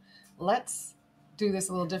 So let's do this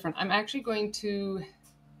a little different. I'm actually going to,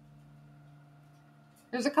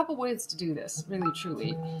 there's a couple ways to do this, really,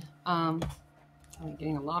 truly. I'm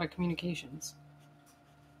getting a lot of communications.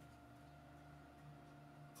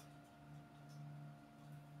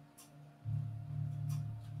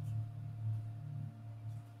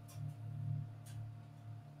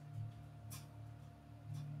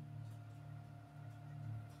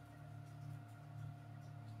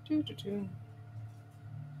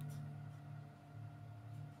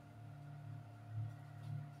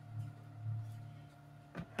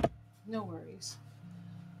 No worries.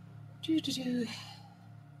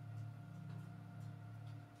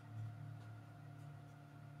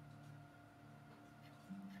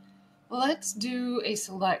 Let's do a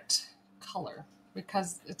select color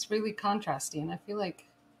because it's really contrasty and I feel like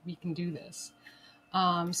we can do this.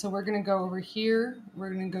 So we're going to go over here. We're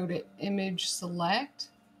going to go to image select.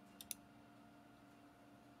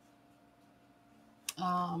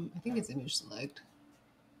 I think it's image select.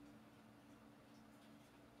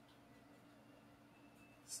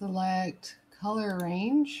 Select color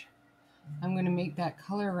range. I'm going to make that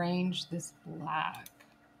color range this black.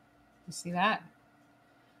 You see that?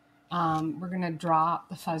 We're going to drop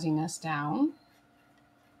the fuzziness down.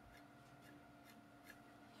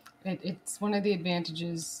 It's one of the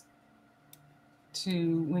advantages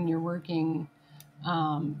to when you're working.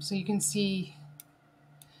 So you can see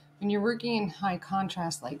when you're working in high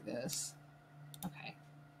contrast like this. Okay,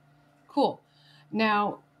 cool.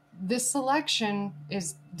 Now, this selection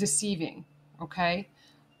is deceiving, okay?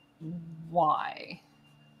 Why?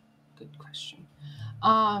 Good question.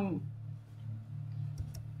 I'm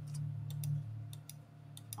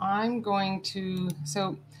going to,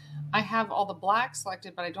 so I have all the black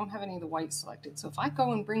selected, but I don't have any of the white selected. So if I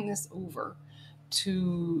go and bring this over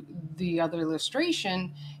to the other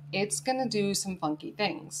illustration, it's going to do some funky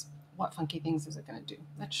things. What funky things is it going to do?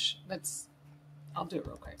 I'll do it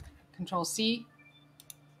real quick. Control C,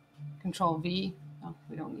 Control V. Oh,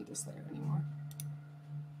 we don't need this layer anymore.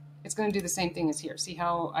 It's going to do the same thing as here. See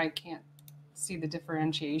how I can't see the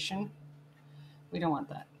differentiation? We don't want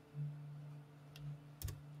that.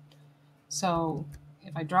 So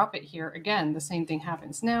if I drop it here, again, the same thing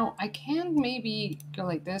happens. Now I can maybe go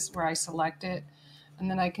like this where I select it and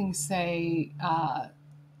then I can say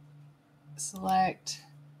select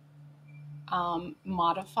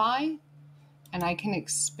modify, and I can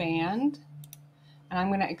expand, and I'm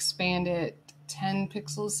going to expand it 10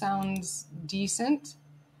 pixels. Sounds decent.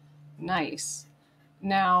 Nice.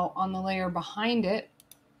 Now on the layer behind it,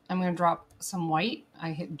 I'm going to drop some white.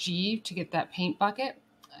 I hit G to get that paint bucket,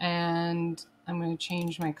 and I'm going to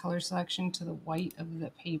change my color selection to the white of the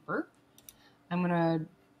paper. I'm going to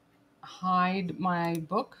hide my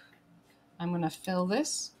book. I'm going to fill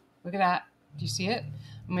this. Look at that. Do you see it?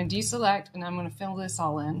 I'm going to deselect, and I'm going to fill this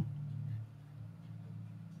all in.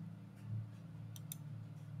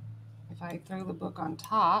 If I throw the book on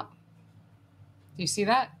top, do you see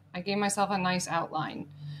that? I gave myself a nice outline.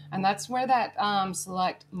 And that's where that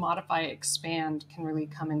select, modify, expand can really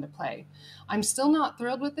come into play. I'm still not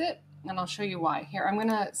thrilled with it, and I'll show you why. Here,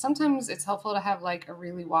 sometimes it's helpful to have like a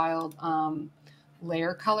really wild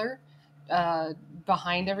layer color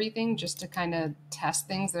behind everything, just to kind of test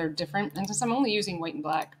things that are different. And since I'm only using white and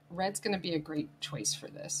black, red's going to be a great choice for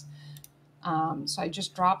this. So I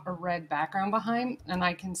just drop a red background behind, and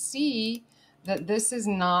I can see that this is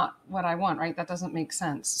not what I want, right? That doesn't make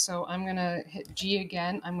sense. So I'm going to hit G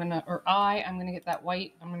again. I'm going to get that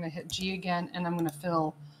white. I'm going to hit G again, and I'm going to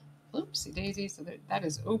fill, oopsie daisy. So that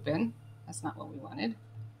is open. That's not what we wanted.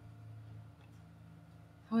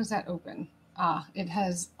 How is that open? It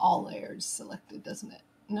has all layers selected, doesn't it?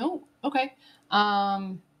 No? Okay.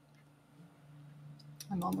 I'm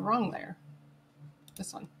on the wrong layer.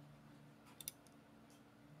 This one.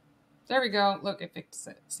 There we go. Look, it fixed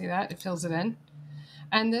it. See that? It fills it in.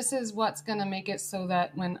 And this is what's going to make it so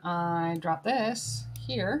that when I drop this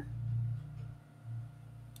here,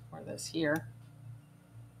 or this here,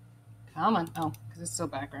 come on. Oh, because it's still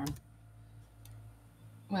background.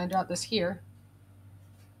 When I drop this here,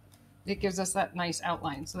 it gives us that nice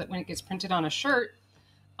outline so that when it gets printed on a shirt,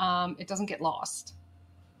 it doesn't get lost,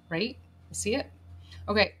 right? You see it?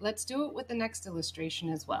 Okay, let's do it with the next illustration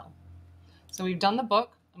as well. So we've done the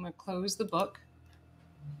book. I'm going to close the book.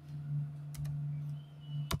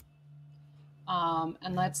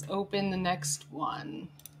 And let's open the next one.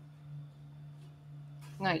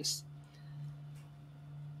 Nice.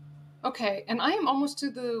 Okay, and I am almost to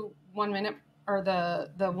the 1 minute or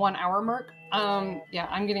the 1 hour mark. Yeah,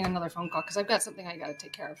 I'm getting another phone call because I've got something I got to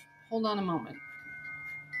take care of. Hold on a moment.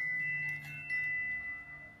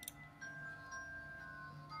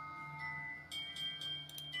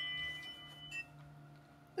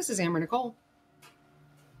 This is Amber Nicole.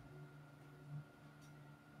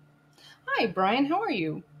 Hi, Brian. How are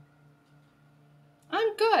you?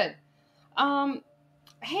 I'm good.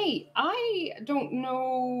 Hey, I don't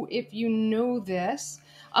know if you know this.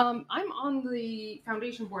 I'm on the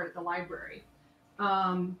foundation board at the library,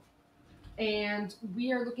 and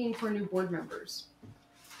we are looking for new board members.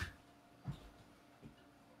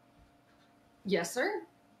 Yes, sir.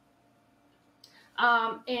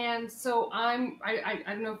 And so I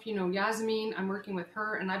don't know if you know Yasmin. I'm working with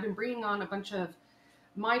her, and I've been bringing on a bunch of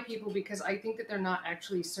my people because I think that they're not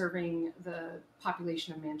actually serving the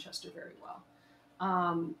population of Manchester very well.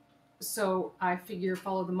 So I figure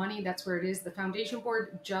follow the money. That's where it is. The foundation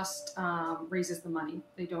board just raises the money.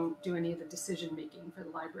 They don't do any of the decision making for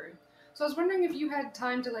the library. So I was wondering if you had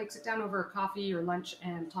time to like sit down over a coffee or lunch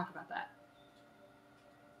and talk about that.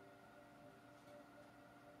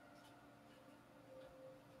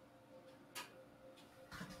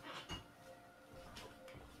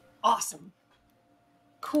 Awesome.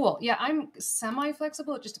 Cool. Yeah, I'm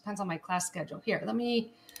semi-flexible. It just depends on my class schedule. Here, let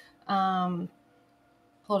me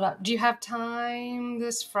pull it up. Do you have time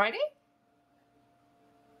this Friday? –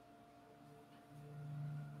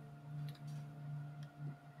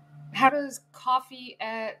 How does coffee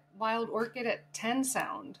at Wild Orchid at 10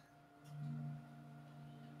 sound?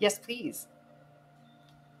 Yes, please.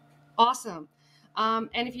 Awesome. And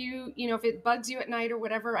if if it bugs you at night or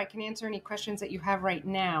whatever, I can answer any questions that you have right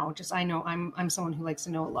now. Just, I know I'm someone who likes to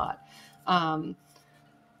know a lot.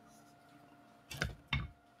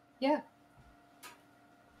 Yeah.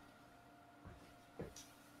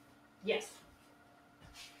 Yes.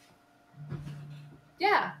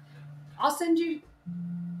 Yeah. I'll send you.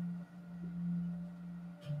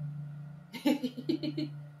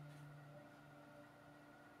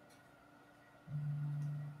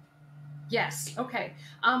 Yes. Okay.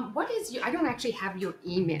 What is I don't actually have your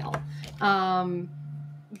email.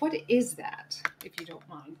 What is that, if you don't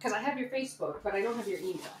mind? Because I have your Facebook, but I don't have your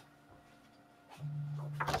email.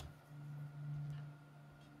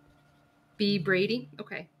 B. Brady?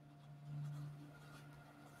 Okay.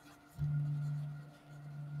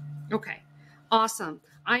 Okay. Awesome.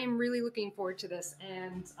 I am really looking forward to this.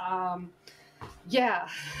 And yeah,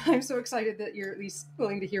 I'm so excited that you're at least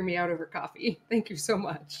willing to hear me out over coffee. Thank you so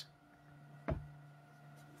much.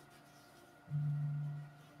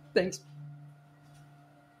 Thanks.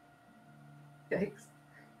 Thanks.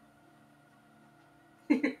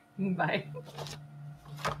 Bye.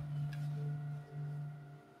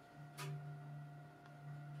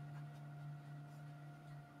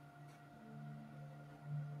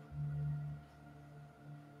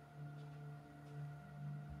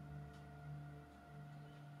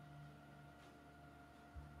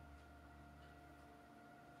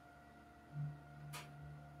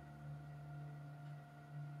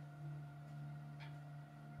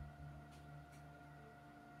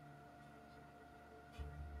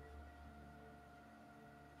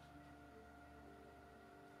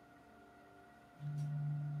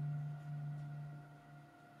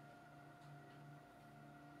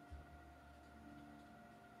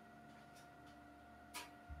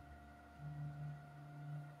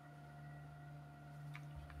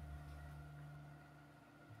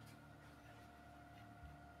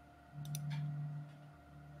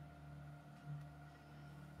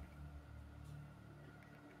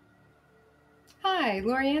 Hi,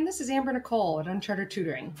 Lorianne. This is Amber Nicole at Uncharted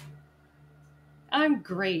Tutoring. I'm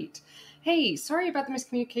great. Hey, sorry about the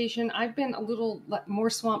miscommunication. I've been a little more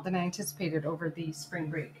swamped than I anticipated over the spring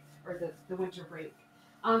break or the winter break.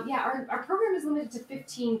 Yeah, our program is limited to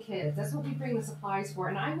 15 kids. That's what we bring the supplies for.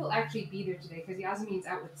 And I will actually be there today because Yasmin's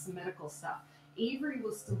out with some medical stuff. Avery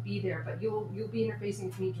will still be there, but you'll be interfacing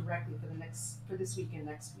with me directly for this week and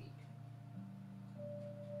next week.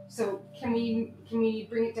 So can we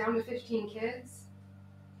bring it down to 15 kids?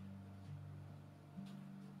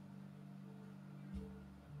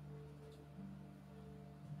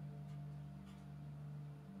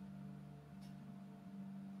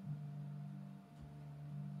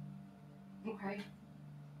 Okay.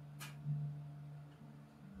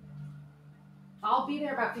 I'll be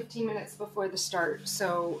there about 15 minutes before the start,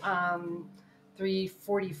 so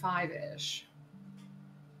 3:45-ish.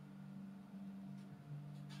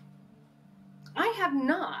 I have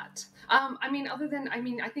not.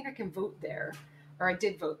 I think I can vote there, or I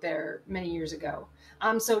did vote there many years ago.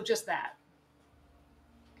 So just that.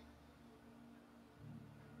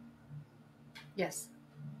 Yes.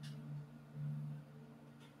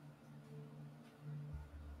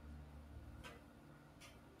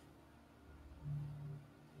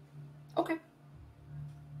 Okay.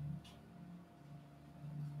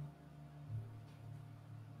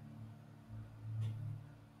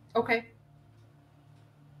 Okay.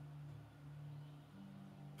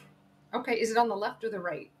 Okay. Is it on the left or the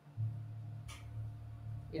right?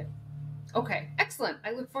 Yeah. Okay. Excellent.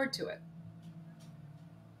 I look forward to it.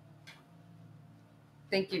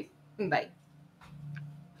 Thank you. Bye.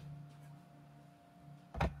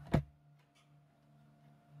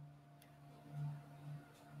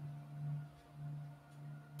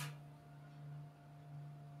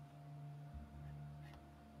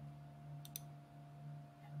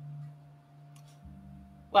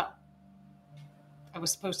 Well, I was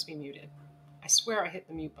supposed to be muted. I swear I hit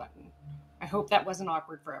the mute button. I hope that wasn't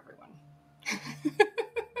awkward for everyone.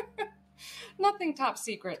 Nothing top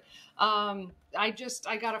secret. I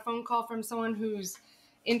got a phone call from someone who's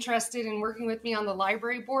interested in working with me on the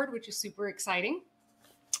library board, which is super exciting.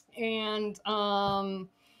 And I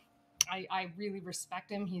really respect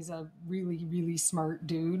him. He's a really, really smart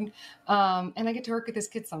dude. And I get to work with his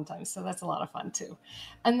kids sometimes, so that's a lot of fun too.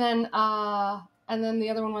 And then the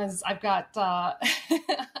other one was I've got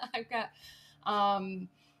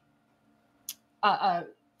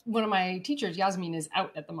one of my teachers, Yasmin, is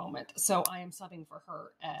out at the moment, so I am subbing for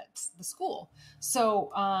her at the school.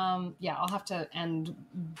 So yeah, I'll have to end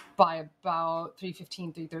by about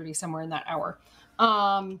 3:15, 3:30, somewhere in that hour.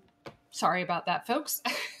 Sorry about that, folks.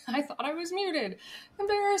 I thought I was muted.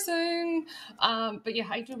 Embarrassing. But yeah,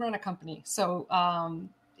 I do run a company, so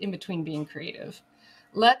in between being creative.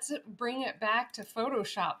 Let's bring it back to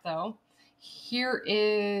Photoshop, though. Here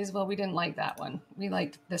is, well, we didn't like that one. We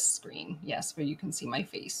liked this screen. Yes, where you can see my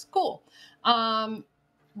face. Cool.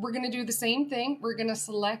 We're going to do the same thing. We're going to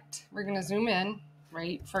select, we're going to zoom in,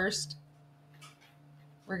 right? First,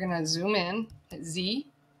 we're going to zoom in, hit Z,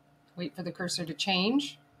 wait for the cursor to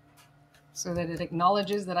change so that it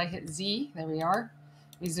acknowledges that I hit Z. There we are.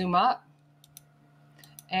 We zoom up,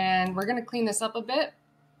 and we're going to clean this up a bit.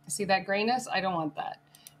 See that grayness? I don't want that.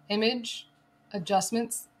 Image,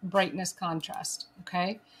 adjustments, brightness, contrast.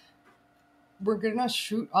 Okay. We're going to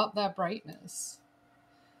shoot up that brightness.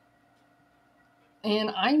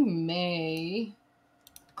 And I may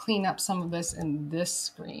clean up some of this in this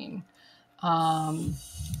screen. Because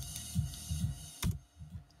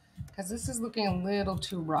this is looking a little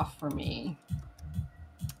too rough for me.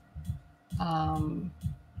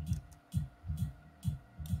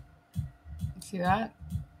 See that?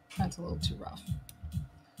 That's a little too rough.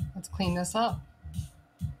 Let's clean this up.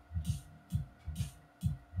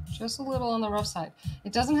 Just a little on the rough side.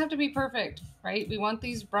 It doesn't have to be perfect, right? We want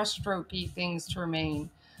these brushstrokey things to remain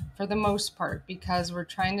for the most part because we're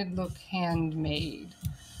trying to look handmade.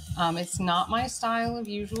 It's not my style of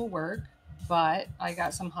usual work, but I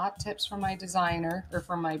got some hot tips from my designer or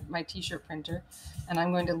from my t-shirt printer, and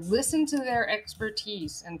I'm going to listen to their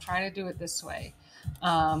expertise and try to do it this way.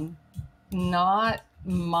 Not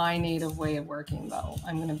my native way of working, though.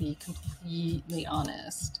 I'm going to be completely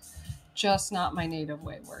honest. Just not my native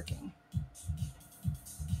way of working.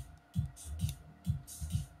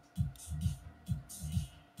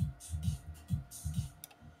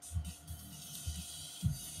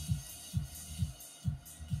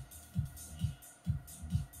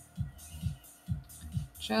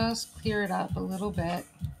 Just clear it up a little bit.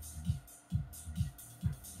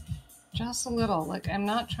 Just a little. Like, I'm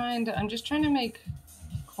just trying to make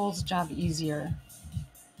Cole's job easier.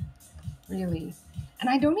 Really. And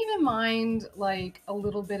I don't even mind like a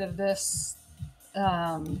little bit of this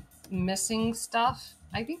missing stuff.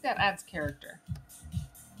 I think that adds character.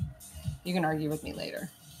 You can argue with me later.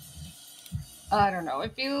 I don't know.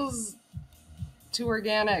 It feels too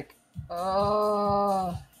organic.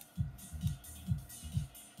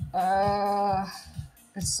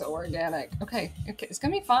 It's so organic. Okay, it's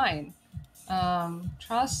gonna be fine.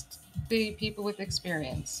 Trust the people with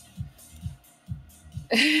experience.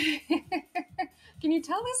 Can you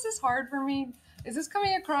tell this is hard for me? Is this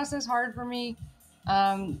coming across as hard for me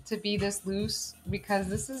to be this loose? Because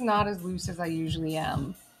this is not as loose as I usually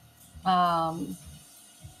am.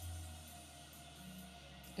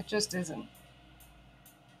 It just isn't.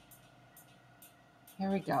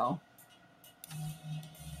 Here we go.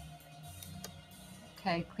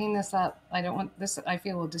 Okay, clean this up. I don't want this, I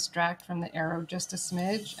feel will distract from the arrow just a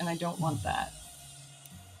smidge, and I don't want that.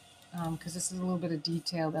 Because this is a little bit of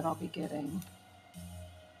detail that I'll be getting.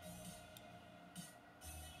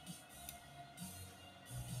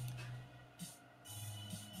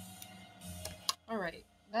 All right,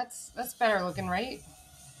 that's better looking, right?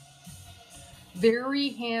 Very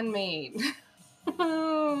handmade.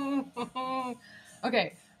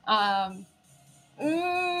 Okay.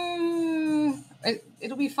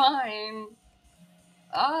 It'll be fine.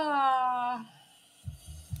 I'm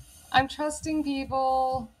trusting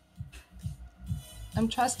people. I'm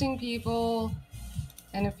trusting people,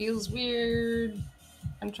 and it feels weird.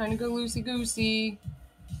 I'm trying to go loosey-goosey.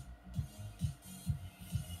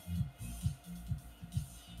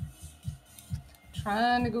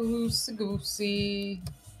 Trying to go loosey-goosey.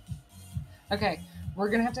 Okay, we're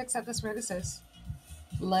gonna have to accept this where this is.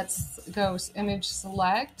 Let's go image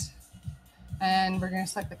select, and we're gonna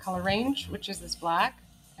select the color range, which is this black,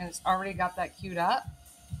 and it's already got that queued up.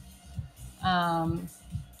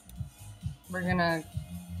 We're gonna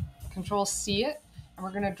Control C it, and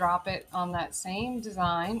we're gonna drop it on that same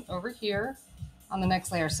design over here on the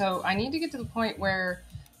next layer. So I need to get to the point where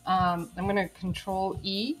I'm gonna Control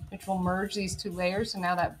E, which will merge these two layers. So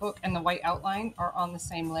now that book and the white outline are on the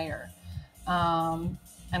same layer. And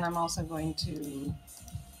I'm also going to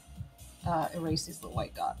erase these little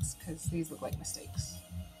white dots because these look like mistakes.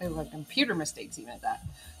 They look like computer mistakes even at that.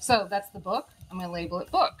 So that's the book. I'm gonna label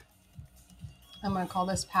it book. I'm gonna call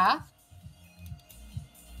this path.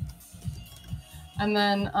 And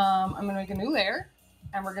then I'm gonna make a new layer,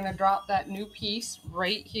 and we're gonna drop that new piece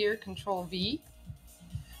right here, Control V.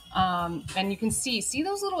 And you can see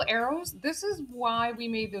those little arrows? This is why we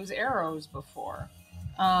made those arrows before.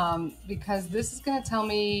 Because this is going to tell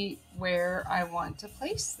me where I want to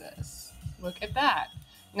place this. Look at that.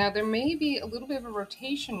 Now there may be a little bit of a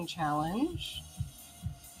rotation challenge,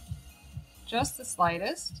 just the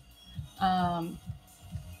slightest,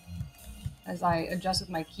 as I adjust with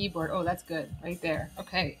my keyboard. Oh, that's good, right there.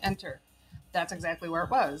 Okay, enter. That's exactly where it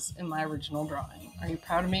was in my original drawing. Are you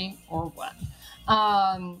proud of me or what?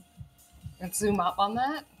 Let's zoom up on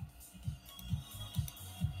that.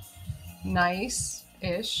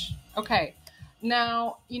 Nice-ish. Okay,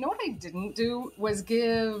 now, you know what I didn't do was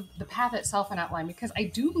give the path itself an outline, because I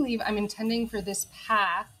do believe I'm intending for this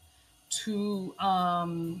path to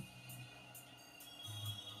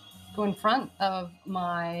go in front of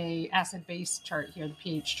my acid-base chart here, the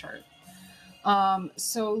pH chart.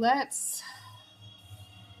 So let's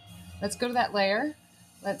go to that layer.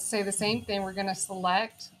 Let's say the same thing. We're going to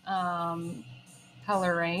select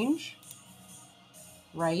color range,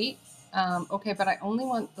 right? Okay, but I only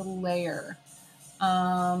want the layer.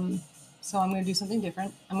 So I'm going to do something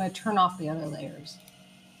different. I'm going to turn off the other layers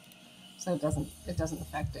so it doesn't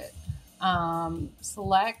affect it.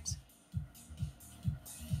 Select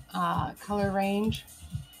color range.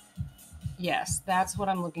 Yes, that's what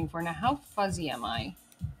I'm looking for. Now, how fuzzy am I?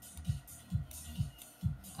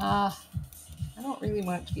 I don't really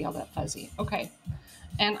want it to be all that fuzzy. Okay,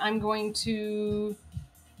 and I'm going to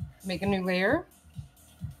make a new layer.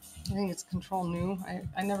 I think it's Control New.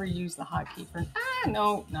 I never use the hotkey for.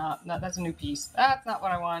 No, that's a new piece. That's not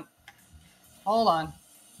what I want. Hold on.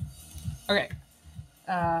 Okay.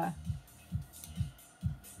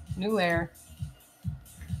 New layer.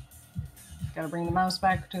 Got to bring the mouse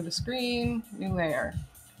back to the screen. New layer,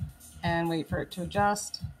 and wait for it to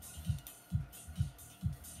adjust.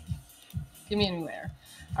 Give me a new layer.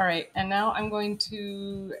 All right, and now I'm going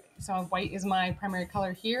to. So white is my primary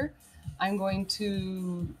color here. I'm going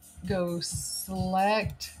to go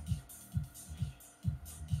select,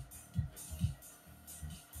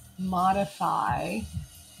 modify,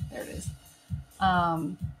 there it is,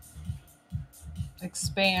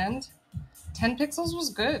 expand. 10 pixels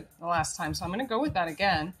was good the last time, so I'm going to go with that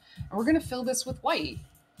again. And we're going to fill this with white.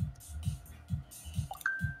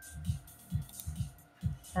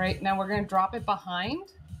 All right, now we're going to drop it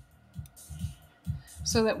behind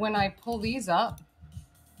so that when I pull these up,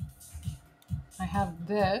 I have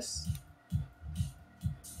this.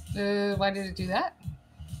 Why did it do that?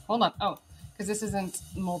 Hold on. Oh, because this isn't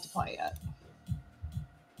multiply yet.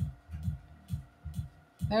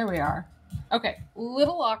 There we are. Okay,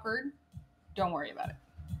 little awkward. Don't worry about it.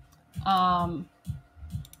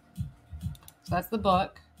 So that's the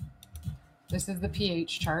book. This is the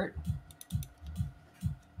pH chart.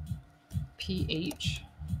 pH.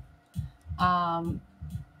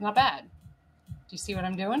 Not bad. Do you see what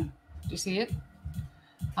I'm doing? Do you see it?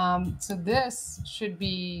 So this should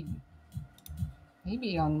be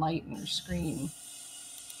maybe on light in your screen.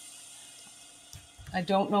 I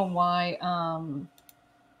don't know why. Oh,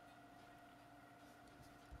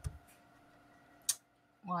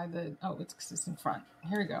 it's because it's in front.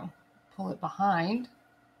 Here we go. Pull it behind.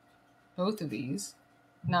 Both of these.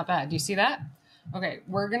 Not bad. Do you see that? Okay,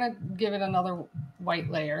 we're gonna give it another white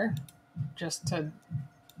layer just to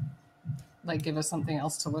like give us something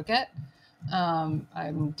else to look at.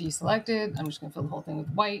 I'm deselected. I'm just gonna fill the whole thing with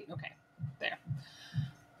white. Okay, there.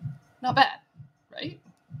 Not bad, right?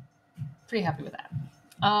 Pretty happy with that.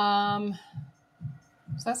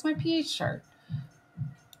 So that's my pH chart.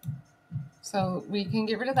 So we can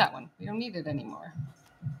get rid of that one. We don't need it anymore.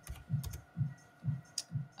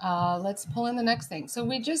 Let's pull in the next thing. So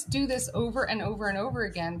we just do this over and over and over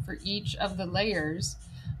again for each of the layers.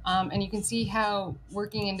 And you can see how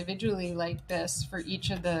working individually like this for each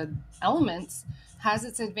of the elements has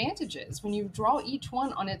its advantages. When you draw each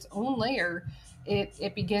one on its own layer,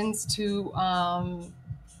 it begins to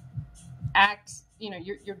act,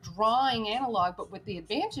 you're drawing analog, but with the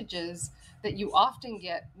advantages that you often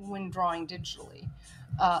get when drawing digitally,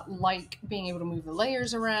 like being able to move the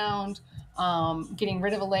layers around, getting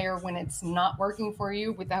rid of a layer when it's not working for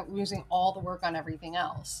you without losing all the work on everything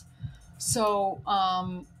else. So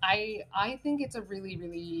I think it's a really,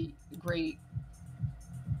 really great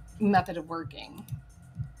method of working.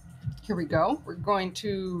 Here we go. We're going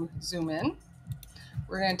to zoom in.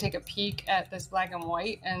 We're going to take a peek at this black and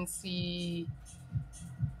white and see.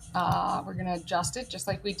 We're going to adjust it just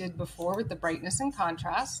like we did before with the brightness and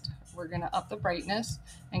contrast. We're going to up the brightness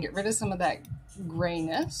and get rid of some of that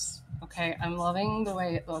grayness. Okay, I'm loving the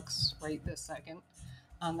way it looks right this second.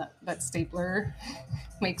 That stapler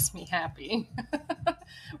makes me happy.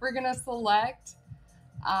 We're going to select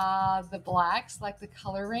the black, select the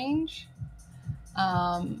color range.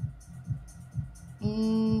 Yeah,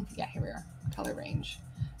 here we are, color range.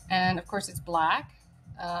 And of course it's black.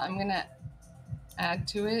 I'm gonna add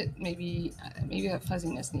to it, maybe that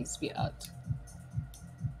fuzziness needs to be out.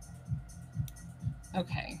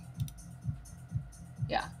 Okay.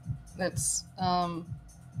 Yeah, let's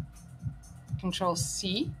Control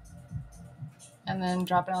C and then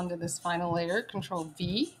drop it onto this final layer, Control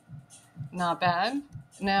V. Not bad.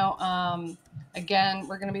 Now, again,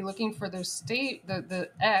 we're going to be looking for those the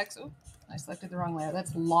X. Oh, I selected the wrong layer.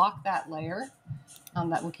 Let's lock that layer.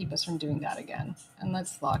 That will keep us from doing that again. And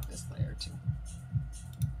let's lock this layer too.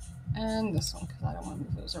 And this one, because I don't want to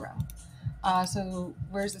move those around. So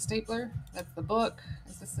where's the stapler? That's the book.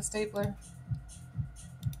 Is this the stapler?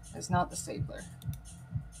 It's not the stapler.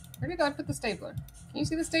 Where did I put the stapler? Can you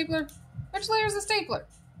see the stapler? Which layer is the stapler?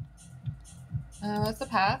 That's the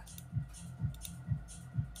path.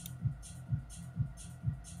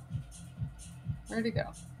 Where'd it go?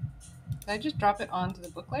 Did I just drop it onto the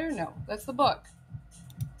book layer? No, that's the book.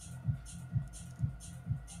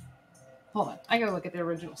 Hold on, I gotta look at the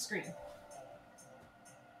original screen.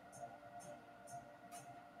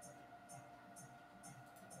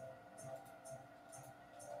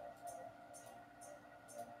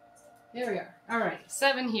 There we are. All right,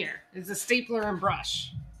 7 here is the stapler and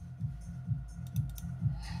brush.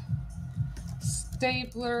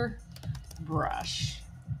 Stapler, brush.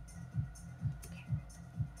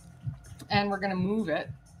 And we're gonna move it.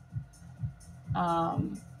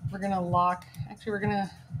 We're gonna lock, actually we're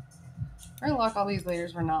gonna lock all these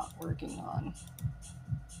layers we're not working on.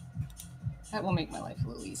 That will make my life a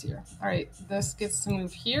little easier. All right, this gets to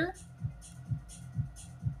move here.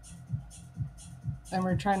 And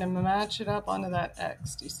we're trying to match it up onto that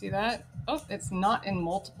X. Do you see that? Oh, it's not in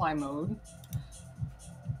multiply mode,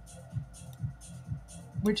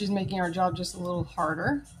 which is making our job just a little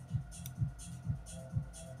harder.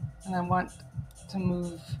 And I want to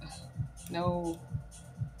move, no,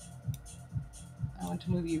 I want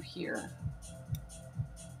to move you here.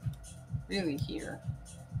 Really here.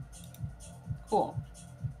 Cool.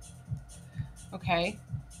 Okay.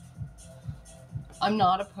 I'm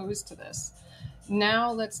not opposed to this.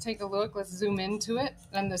 Now let's take a look, let's zoom into it.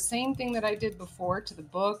 And the same thing that I did before to the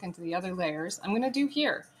book and to the other layers, I'm gonna do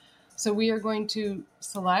here. So we are going to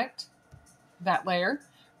select that layer.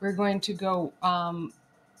 We're going to go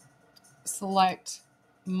select,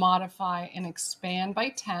 modify, and expand by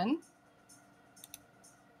 10.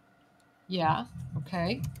 Yeah,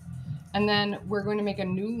 okay. And then we're going to make a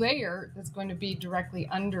new layer that's going to be directly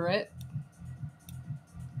under it.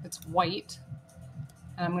 It's white.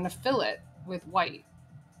 And I'm gonna fill it with white.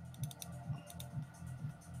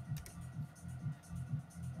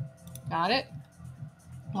 Got it?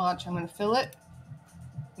 Watch, I'm gonna fill it.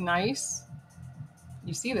 Nice.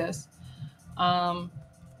 You see this. And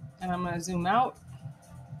I'm gonna zoom out.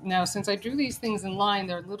 Now, since I drew these things in line,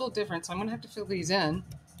 they're a little different, so I'm gonna have to fill these in.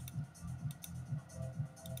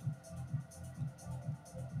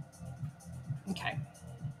 Okay.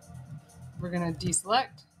 We're gonna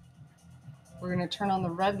deselect. We're gonna turn on the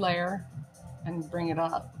red layer and bring it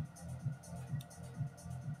up.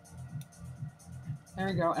 There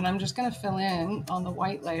we go. And I'm just gonna fill in on the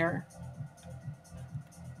white layer.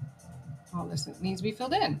 Oh, this needs to be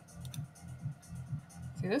filled in.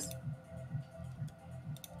 See this?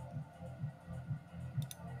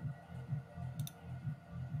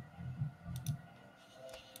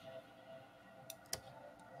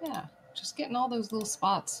 Yeah, just getting all those little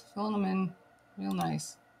spots, filling them in real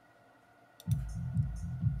nice.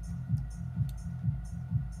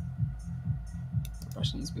 The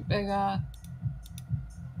brush needs to be bigger.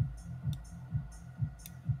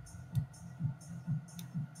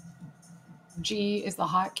 G is the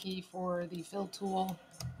hotkey for the fill tool.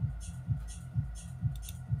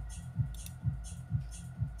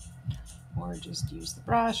 Or just use the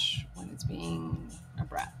brush when it's being a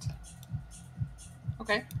brat.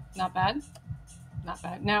 Okay, not bad. Not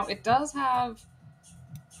bad. Now it does have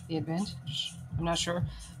the advantage, I'm not sure,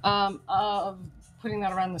 of putting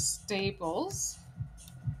that around the staples.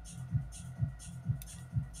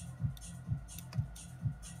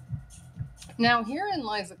 Now herein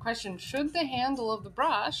lies the question, should the handle of the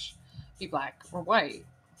brush be black or white?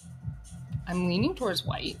 I'm leaning towards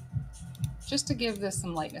white, just to give this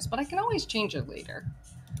some lightness, but I can always change it later.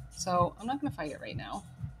 So I'm not gonna fight it right now.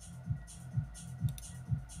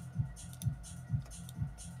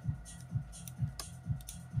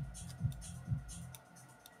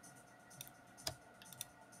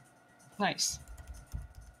 Nice.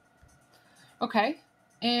 Okay,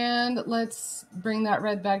 and let's bring that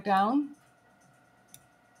red back down.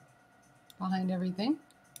 behind everything.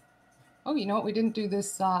 Oh, you know what? We didn't do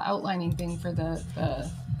this outlining thing for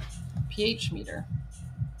the pH meter.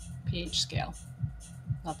 pH scale.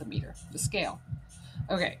 Not the meter, the scale.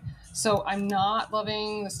 Okay, so I'm not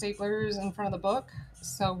loving the staplers in front of the book.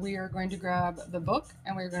 So we are going to grab the book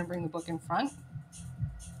and we're going to bring the book in front.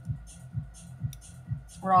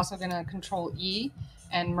 We're also going to Control E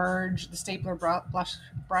and merge the stapler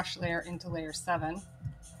brush layer into layer 7.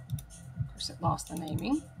 Of course, it lost the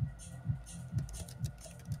naming.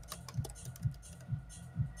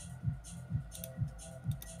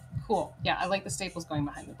 Cool. Yeah, I like the staples going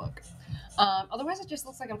behind the book. Otherwise, it just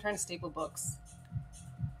looks like I'm trying to staple books.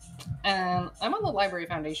 And I'm on the Library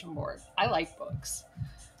Foundation board. I like books.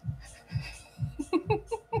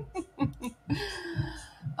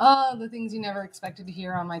 The things you never expected to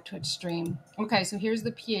hear on my Twitch stream. Okay, so here's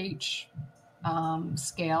the pH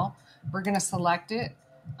scale. We're going to select it.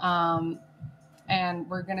 And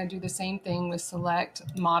we're going to do the same thing with select,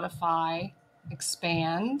 modify,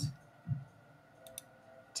 expand.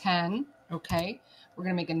 10. Okay, we're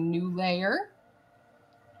going to make a new layer.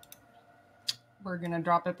 We're going to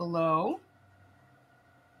drop it below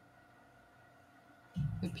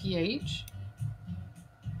the pH.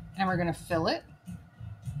 And we're going to fill it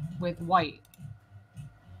with white.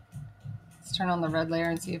 Let's turn on the red layer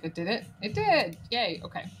and see if it did it. It did. Yay.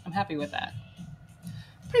 Okay, I'm happy with that.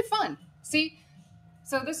 Pretty fun. See?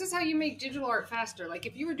 So this is how you make digital art faster. Like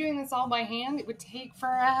if you were doing this all by hand, it would take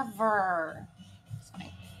forever. It's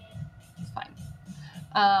fine. It's fine.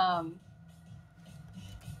 All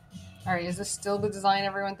right, is this still the design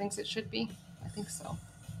everyone thinks it should be? I think so.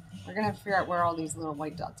 We're gonna have to figure out where all these little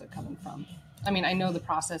white dots are coming from. I mean, I know the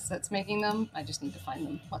process that's making them. I just need to find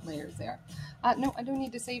them, what layers they are. No, I don't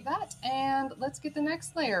need to save that. And let's get the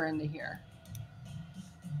next layer into here.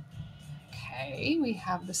 Okay, we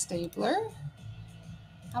have the stapler.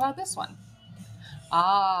 How about this one?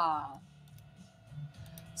 Ah.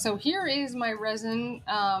 So here is my resin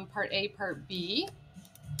part A, part B.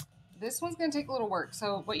 This one's gonna take a little work.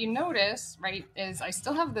 So what you notice, right, is I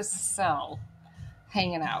still have this cell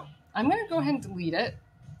hanging out. I'm gonna go ahead and delete it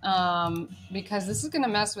because this is gonna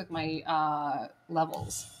mess with my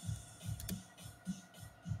levels.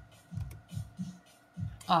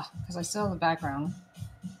 Because I still have the background.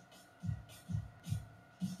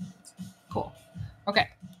 Cool. Okay,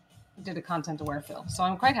 I did a content aware fill. So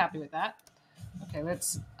I'm quite happy with that. Okay,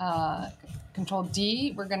 let's Control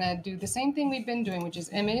D. We're gonna do the same thing we've been doing, which is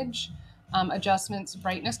image, adjustments,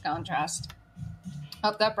 brightness, contrast.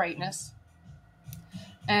 Up that brightness.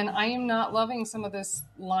 And I am not loving some of this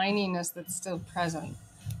lininess that's still present.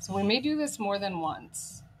 So we may do this more than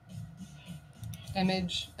once.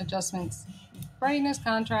 Image, adjustments, brightness,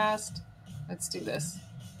 contrast. Let's do this.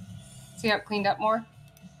 See how it cleaned up more?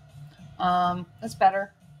 That's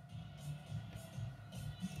better.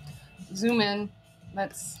 Zoom in.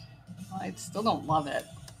 I still don't love it.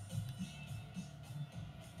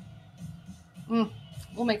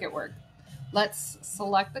 We'll make it work. Let's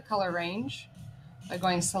select the color range by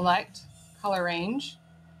going select color range.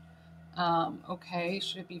 Okay,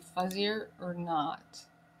 should it be fuzzier or not?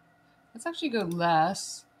 Let's actually go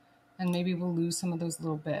less and maybe we'll lose some of those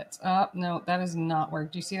little bits. No, that has not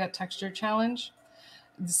worked. Do you see that texture challenge?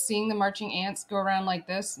 Seeing the marching ants go around like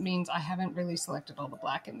this means I haven't really selected all the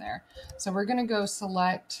black in there. So we're gonna go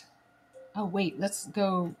select, oh wait, let's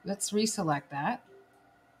reselect that.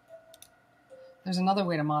 There's another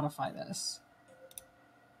way to modify this.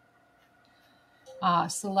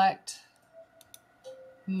 Select,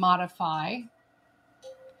 modify.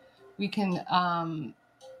 We can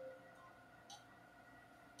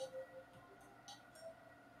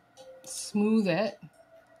smooth it.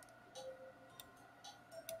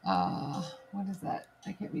 What is that?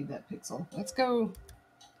 I can't read that pixel. Let's go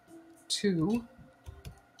 2.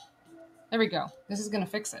 There we go. This is going to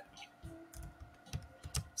fix it.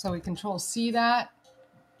 So we Control C that.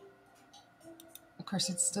 Of course,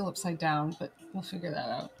 it's still upside down, but we'll figure that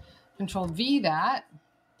out. Control V that.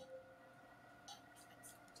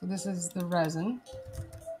 So this is the resin.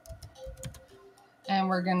 And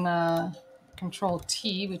we're going to Control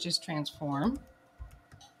T, which is transform.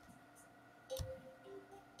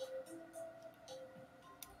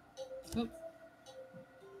 Oop.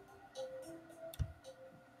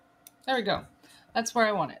 There we go. That's where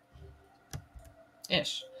I want it.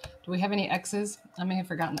 Ish. Do we have any X's? I may have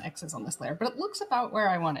forgotten the X's on this layer, but it looks about where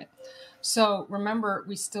I want it. So remember,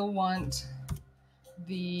 we still want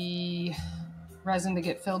the resin to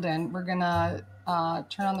get filled in. We're gonna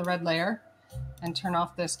turn on the red layer and turn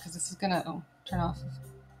off this because this is gonna, turn off.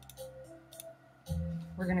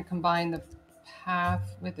 We're gonna combine the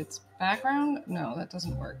path with its background. No, that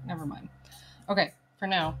doesn't work. Never mind. Okay, for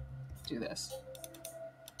now, do this.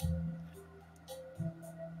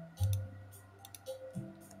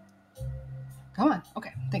 Come on.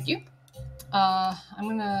 Okay, thank you. I'm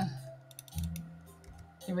gonna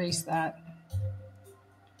erase that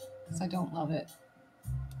because I don't love it.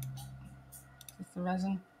 Is this the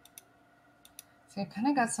resin? See, I kind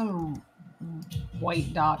of got some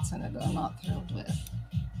white dots in it that I'm not thrilled with.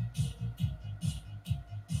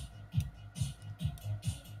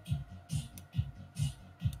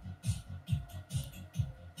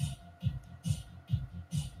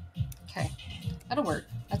 Okay, that'll work.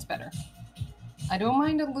 That's better. I don't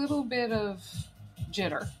mind a little bit of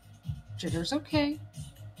jitter. Jitter's okay.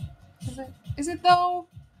 Is it? Is it though?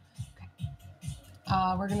 Okay.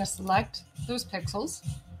 We're gonna select those pixels.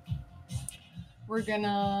 We're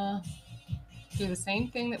gonna do the same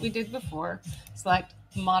thing that we did before. Select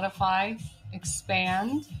modify,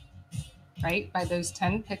 expand, right, by those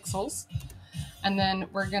 10 pixels. And then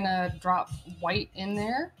we're gonna drop white in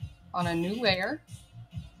there on a new layer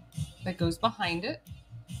that goes behind it.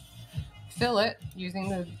 Fill it using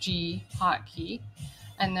the G hotkey.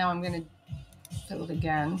 And now I'm gonna fill it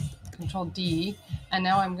again, Control D. And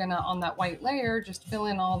now I'm gonna, on that white layer, just fill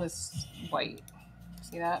in all this white.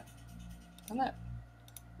 See that? Doesn't that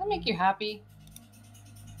make you happy?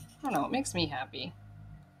 I don't know, it makes me happy.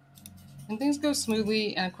 When things go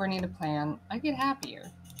smoothly and according to plan, I get happier.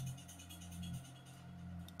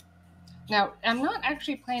 Now, I'm not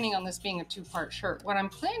actually planning on this being a two-part shirt. What I'm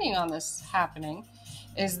planning on this happening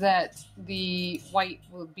is that the white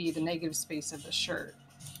will be the negative space of the shirt.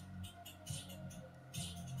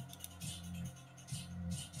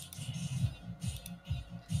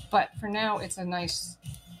 But for now, it's a nice,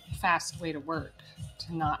 fast way to work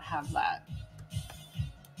to not have that.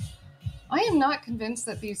 I am not convinced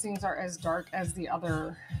that these things are as dark as the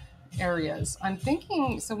other areas. I'm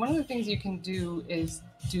thinking, so one of the things you can do is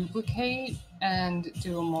duplicate and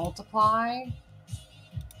do a multiply.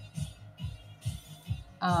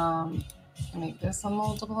 Make this a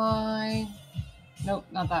multiply. Nope,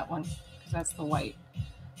 not that one, because that's the white.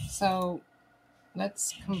 So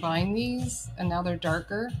let's combine these, and now they're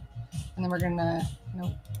darker. And then we're gonna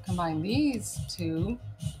combine these two,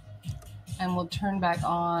 and we'll turn back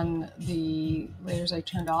on the layers I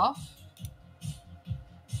turned off.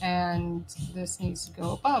 And this needs to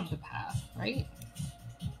go above the path, right?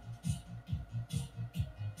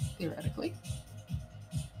 Theoretically.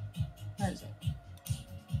 Where is it?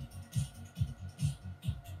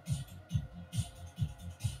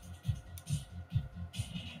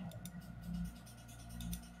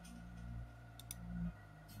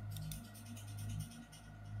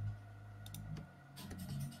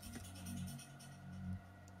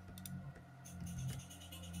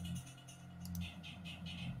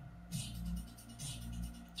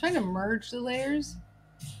 Trying to merge the layers.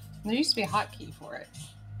 There used to be a hotkey for it.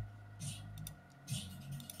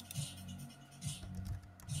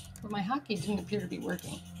 But my hotkey didn't appear to be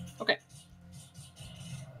working. Okay.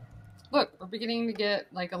 Look, we're beginning to get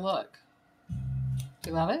like a look. Do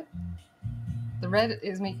you love it? The red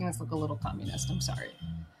is making us look a little communist. I'm sorry.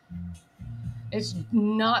 It's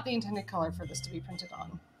not the intended color for this to be printed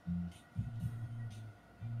on.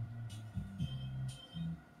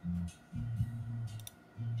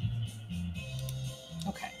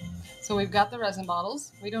 Okay, so we've got the resin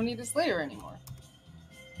bottles. We don't need this layer anymore.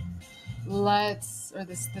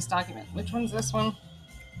 This document. Which one's this one?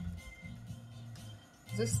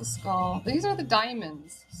 Is this the skull? These are the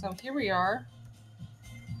diamonds. So here we are.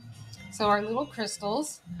 So our little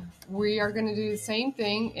crystals, we are going to do the same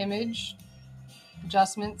thing. Image,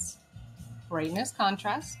 adjustments, brightness,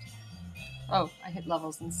 contrast. Oh, I hit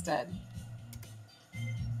levels instead.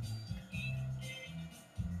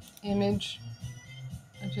 Image,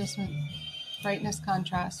 adjustment, brightness,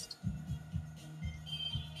 contrast.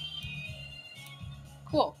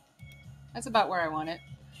 Cool. That's about where I want it.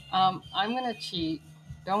 I'm going to cheat.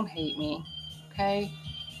 Don't hate me, okay?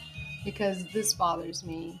 Because this bothers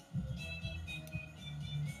me.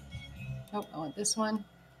 Nope, I want this one.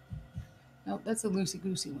 Nope, that's a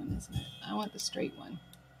loosey-goosey one, isn't it? I want the straight one.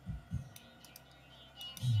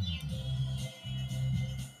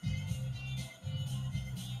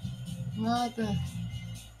 Not the...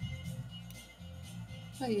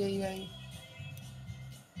 Ay.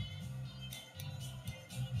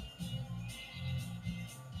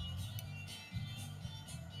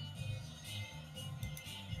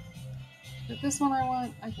 Is it this one I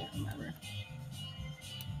want? I can't remember.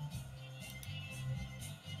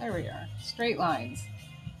 There we are. Straight lines.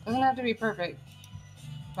 Doesn't have to be perfect,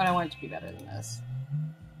 but I want it to be better than this.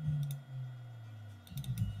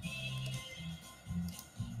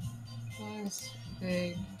 Nice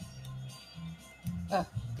big, no.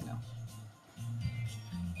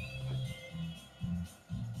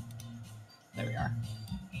 There we are.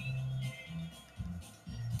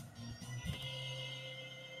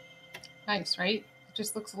 Nice, right? It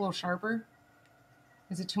just looks a little sharper.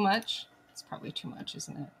 Is it too much? It's probably too much,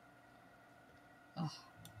 isn't it? Ugh.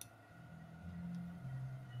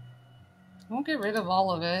 I won't get rid of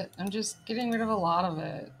all of it. I'm just getting rid of a lot of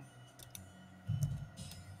it.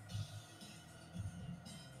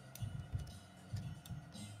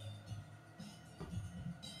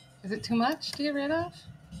 Is it too much to get rid of?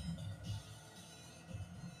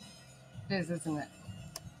 It is, isn't it?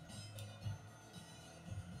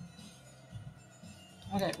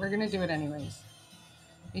 Okay, we're gonna do it anyways.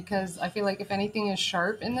 Because I feel like if anything is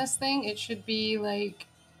sharp in this thing, it should be like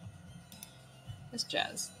this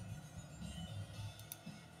jazz.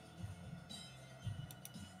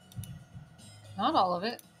 Not all of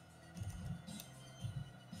it.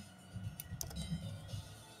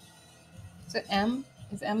 Is it M?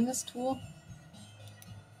 Is M this tool?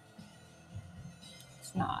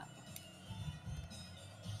 It's not.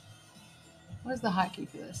 What is the hotkey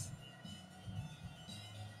for this?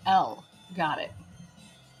 L. Got it.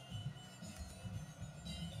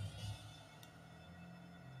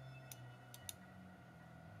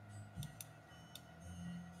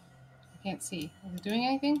 I can't see. Is it doing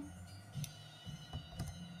anything?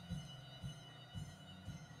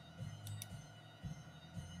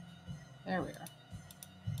 There we are.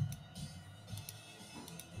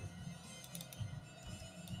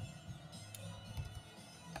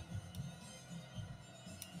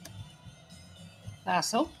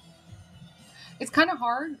 Lasso. It's kind of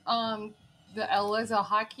hard. The L is a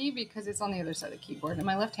hotkey because it's on the other side of the keyboard, and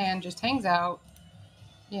my left hand just hangs out,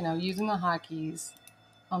 you know, using the hotkeys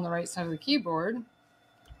on the right side of the keyboard.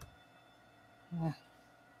 Yeah.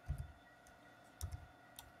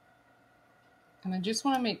 And I just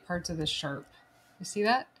want to make parts of this sharp. You see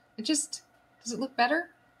that? It just, does it look better?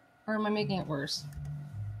 Or am I making it worse?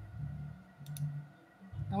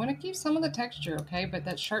 I want to keep some of the texture, okay? But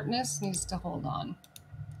that sharpness needs to hold on.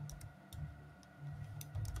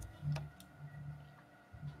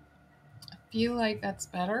 I feel like that's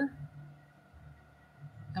better.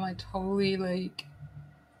 Am I totally like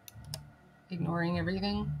ignoring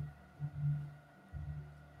everything?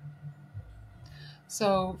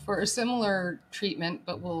 So for a similar treatment,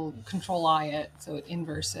 but we'll control I it, so it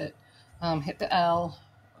inverse it. Hit the L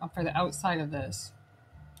for the outside of this.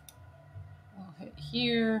 I'll hit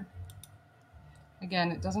here. Again,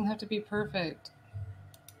 it doesn't have to be perfect,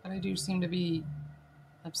 but I do seem to be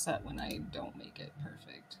upset when I don't make it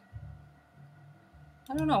perfect.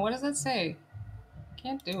 I don't know, what does that say? I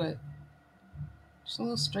can't do it. Just a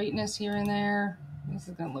little straightness here and there. This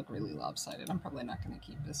is gonna look really lopsided. I'm probably not gonna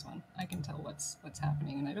keep this one. I can tell what's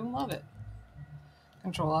happening and I don't love it.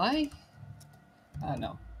 Control I.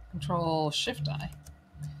 No, Control Shift I.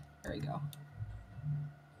 There we go.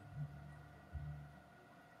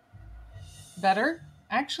 Better?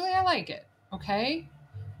 Actually, I like it. Okay?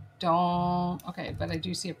 Okay, but I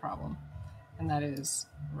do see a problem. And that is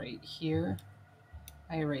right here.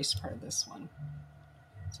 I erased part of this one.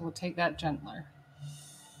 So we'll take that gentler.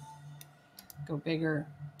 Go bigger.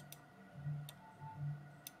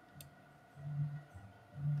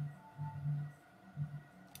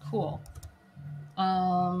 Cool.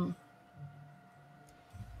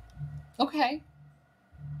 Okay.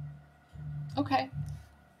 Okay.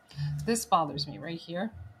 This bothers me right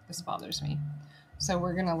here. This bothers me. So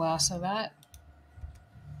we're gonna lasso that.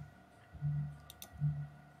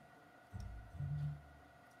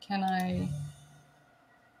 Can I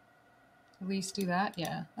at least do that?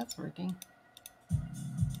 Yeah, that's working.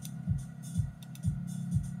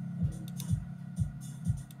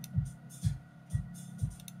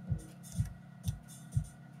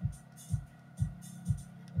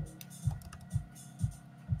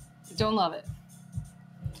 Don't love it.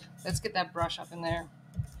 Let's get that brush up in there.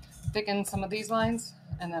 Thicken some of these lines,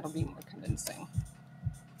 and that'll be more convincing.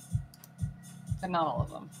 But not all of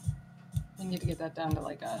them. We need to get that down to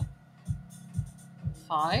like a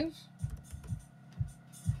 5.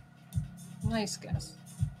 Nice guess.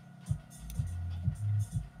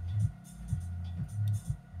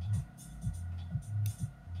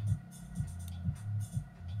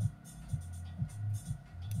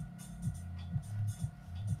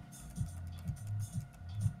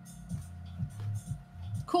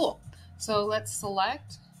 Cool. So let's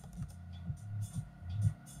select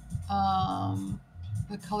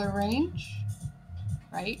the color range,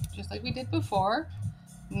 right? Just like we did before.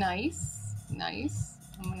 Nice, nice.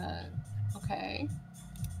 I'm gonna, okay.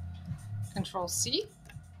 Control C.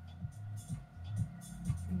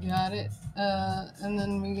 Got it. And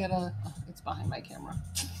then we get it's behind my camera.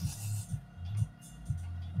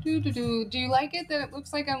 Do you like it that it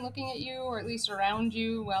looks like I'm looking at you, or at least around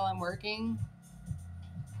you while I'm working?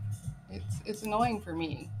 It's annoying for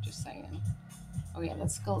me, just saying. Oh yeah,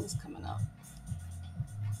 that skull is coming up.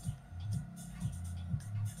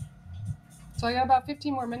 So I got about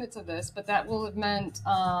 15 more minutes of this, but that will have meant,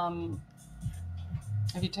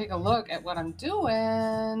 if you take a look at what I'm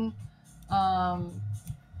doing,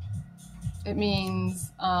 it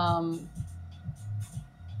means,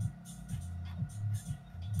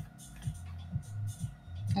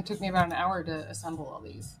 it took me about an hour to assemble all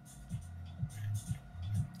these.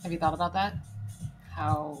 Have you thought about that?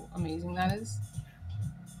 How amazing that is?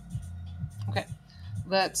 Okay,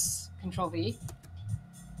 let's Control V.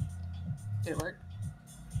 Did it work?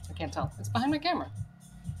 I can't tell. It's behind my camera.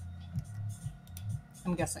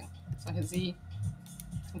 I'm guessing. So I hit Z.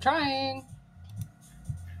 I'm trying.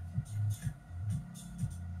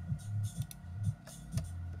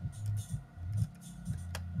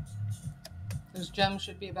 Those gems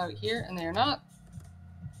should be about here, and they're not.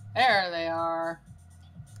 There they are.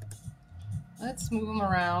 Let's move them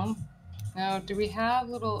around. Now, do we have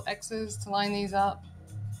little X's to line these up?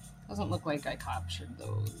 Doesn't look like I captured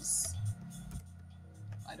those.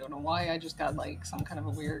 I don't know why, I just got like some kind of a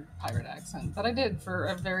weird pirate accent, but I did for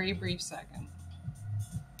a very brief second.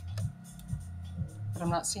 But I'm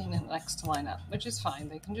not seeing an X to line up, which is fine.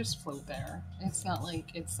 They can just float there. It's not like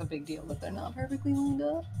it's a big deal that they're not perfectly lined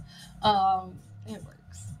up. It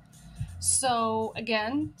works. So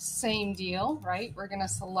again, same deal, right? We're gonna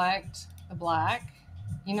select the black.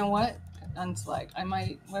 You know what? Unselect.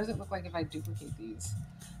 What does it look like if I duplicate these?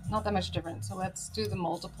 Not that much different. So let's do the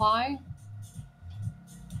multiply.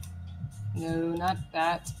 No, not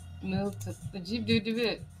that. Move to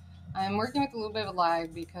it. I'm working with a little bit of a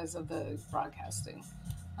lag because of the broadcasting.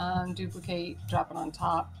 Duplicate, drop it on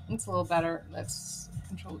top. It's a little better. Let's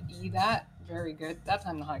Control E that. Very good. That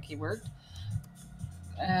time the hotkey worked.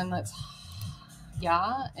 And let's,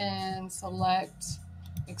 and select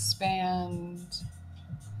expand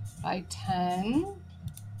by 10.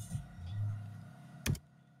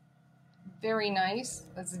 Very nice.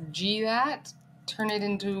 Let's G that. Turn it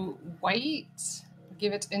into white.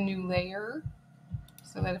 Give it a new layer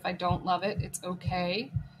so that if I don't love it, it's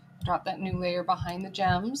okay. Drop that new layer behind the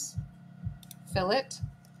gems. Fill it.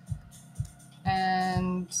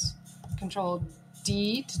 And Control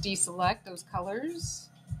D to deselect those colors.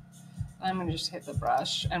 I'm going to just hit the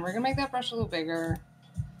brush, and we're going to make that brush a little bigger,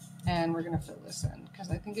 and we're going to fill this in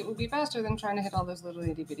because I think it will be faster than trying to hit all those little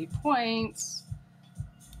itty bitty points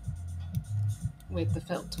with the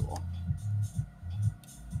fill tool.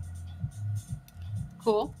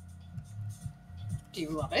 Cool. Do you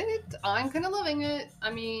love it? I'm kind of loving it.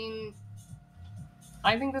 I mean,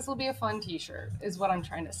 I think this will be a fun t-shirt is what I'm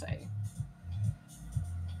trying to say.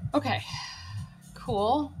 Okay,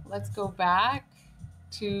 cool. Let's go back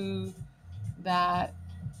to that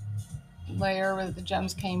layer where the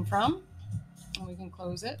gems came from, and we can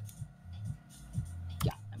close it.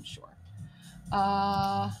 Yeah, I'm sure.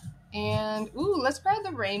 And ooh, let's grab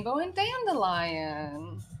the rainbow and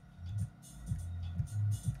dandelion.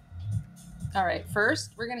 All right,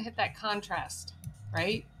 first we're gonna hit that contrast,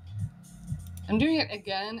 right? I'm doing it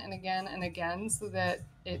again and again and again so that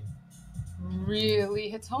it really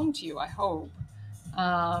hits home to you, I hope,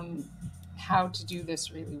 how to do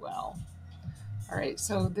this really well. All right,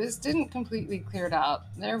 so this didn't completely clear it up.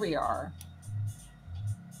 There we are.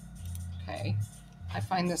 Okay, I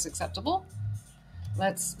find this acceptable.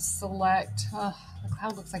 Let's select, the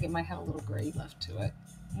cloud looks like it might have a little gray left to it.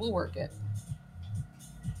 We'll work it.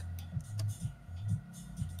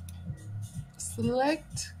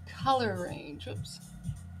 Select color range, oops.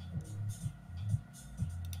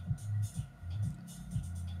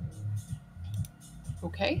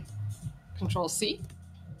 Okay, Control C.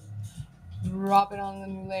 Drop it on the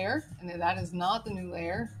new layer, and that is not the new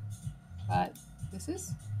layer, but this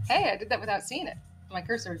is. Hey, I did that without seeing it. My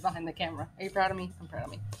cursor is behind the camera. Are you proud of me? I'm proud of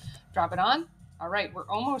me. Drop it on. All right, we're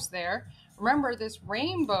almost there. Remember, this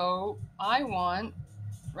rainbow I want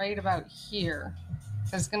right about here.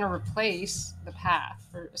 So it's going to replace the path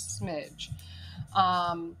for a smidge.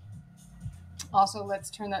 Also, let's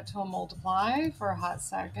turn that to a multiply for a hot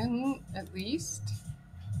second, at least.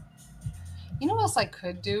 You know what else I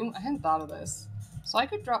could do? I hadn't thought of this. So I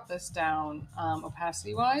could drop this down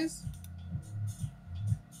opacity-wise,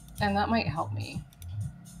 and that might help me.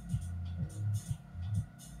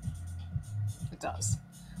 It does.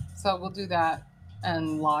 So we'll do that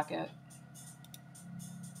and lock it.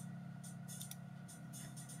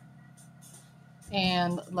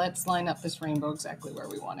 And let's line up this rainbow exactly where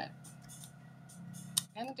we want it.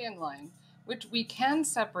 And the dandelion, which we can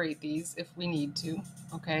separate these if we need to,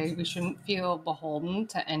 okay? We shouldn't feel beholden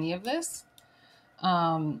to any of this.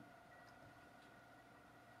 I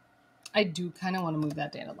do kind of want to move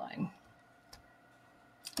that dandelion.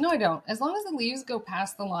 No, I don't. As long as the leaves go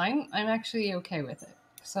past the line, I'm actually okay with it.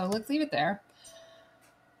 So let's leave it there.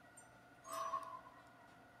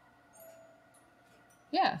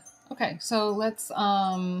 Yeah, okay. So let's,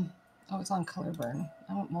 oh, it's on color burn.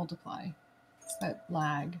 I won't multiply. It's that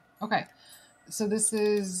lag. Okay, so this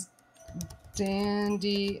is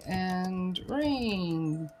Dandy and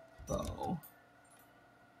Rainbow.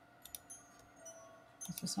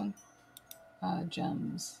 What's this one?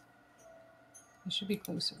 Gems. They should be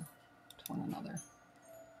closer to one another.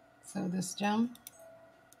 So this gem.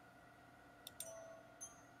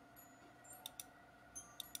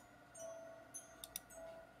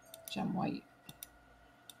 Gem white.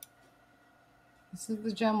 This is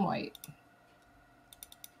the gem white.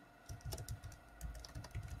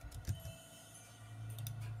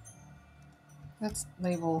 Let's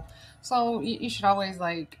label. So you should always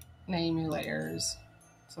like name your layers.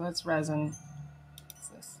 So that's resin. What's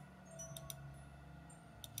this?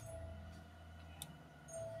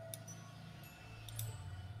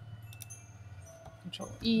 Control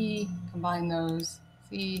E, combine those.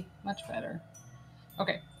 See, much better.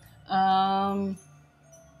 Okay.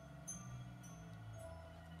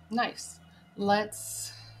 Nice.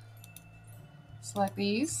 Let's select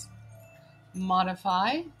these,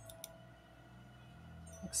 modify,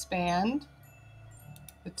 expand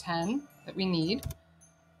the 10 that we need,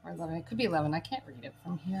 or 11. It could be 11. I can't read it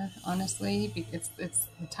from here, honestly. It's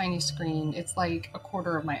the tiny screen. It's like a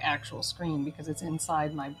quarter of my actual screen because it's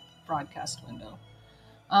inside my broadcast window.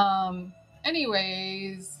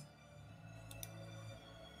 Anyways,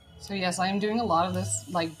 so yes, I am doing a lot of this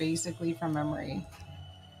like basically from memory.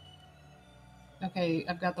 Okay,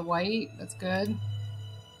 I've got the white. That's good.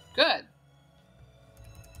 Good.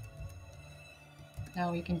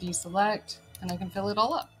 Now we can deselect and I can fill it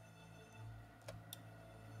all up.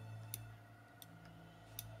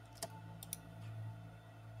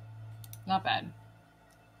 Not bad.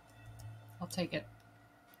 I'll take it.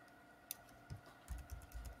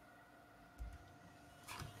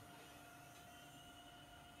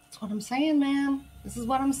 That's what I'm saying, man. This is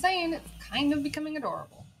what I'm saying. It's kind of becoming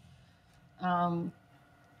adorable.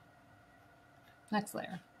 Next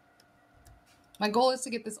layer. My goal is to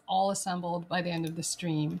get this all assembled by the end of the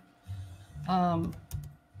stream,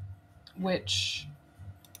 which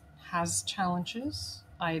has challenges,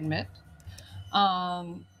 I admit. But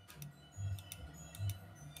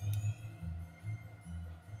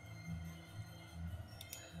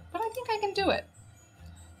I think I can do it.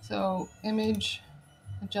 So image,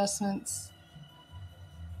 adjustments,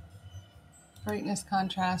 brightness,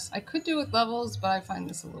 contrast. I could do with levels, but I find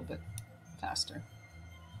this a little bit faster.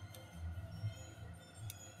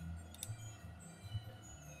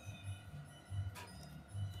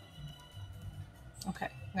 Okay,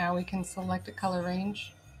 now we can select a color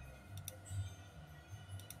range.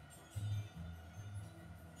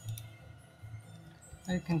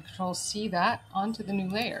 I can Control C that onto the new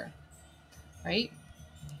layer, right?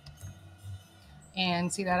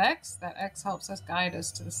 And see that X? That X helps us guide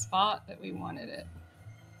us to the spot that we wanted it.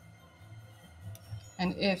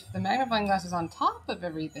 And if the magnifying glass is on top of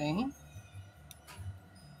everything,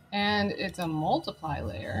 and it's a multiply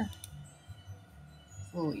layer,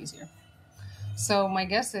 it's a little easier. So my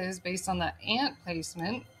guess is, based on that ant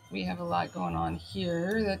placement, we have a lot going on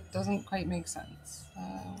here that doesn't quite make sense.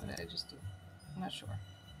 What did I just do? I'm not sure.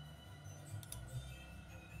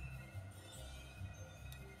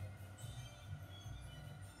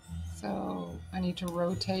 So I need to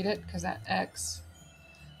rotate it because that X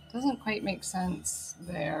doesn't quite make sense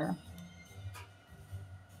there.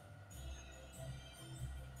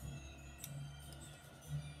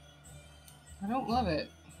 I don't love it.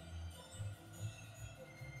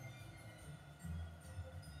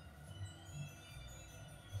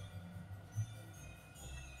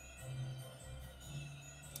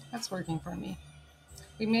 That's working for me.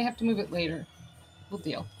 We may have to move it later. We'll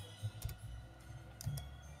deal.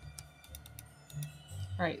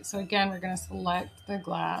 All right, so again, we're going to select the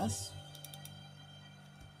glass.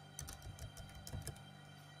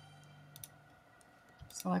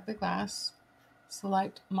 Select the glass,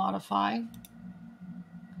 select modify,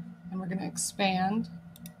 and we're going to expand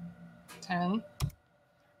 10.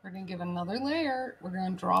 We're going to give another layer. We're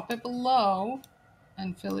going to drop it below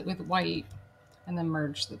and fill it with white, and then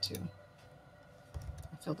merge the two.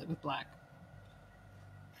 I filled it with black.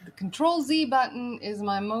 The Control Z button is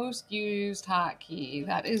my most used hotkey.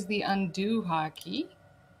 That is the undo hotkey.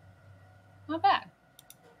 Not bad.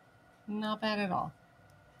 Not bad at all.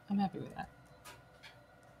 I'm happy with that.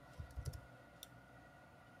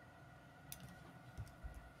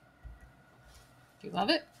 Do you love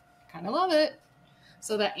it? Kind of love it.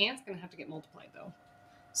 So that ant's going to have to get multiplied though.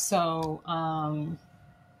 So,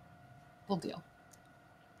 we'll deal.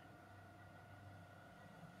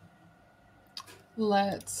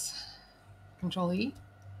 Let's Control E.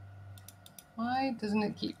 Why doesn't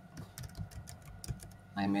it keep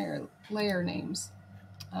my layer names?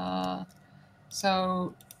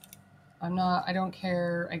 So I don't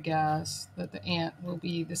care, I guess, that the ant will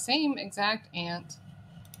be the same exact ant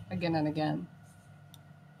again and again.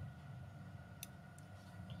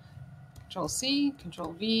 Control C,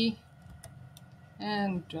 Control V,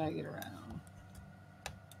 and drag it around.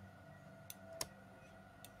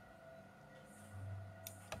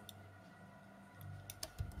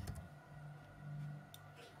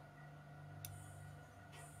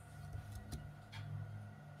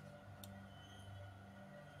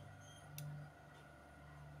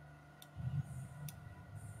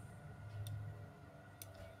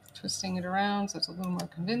 Twisting it around so it's a little more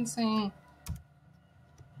convincing.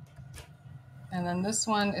 And then this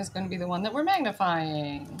one is going to be the one that we're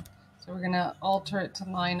magnifying. So we're going to alter it to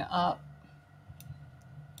line up.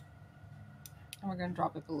 And we're going to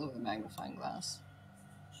drop it below the magnifying glass.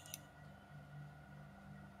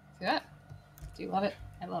 See that? Do you love it?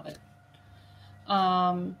 I love it.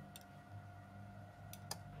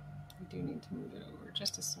 We do need to move it over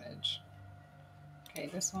just a smidge. Okay,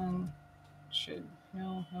 this one should...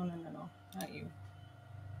 No, not you.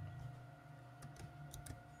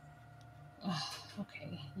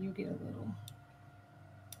 Okay, you get a little.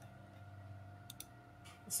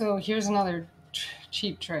 So here's another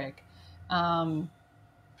cheap trick. No.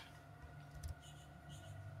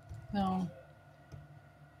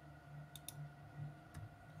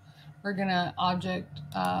 We're gonna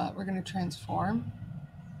we're gonna transform.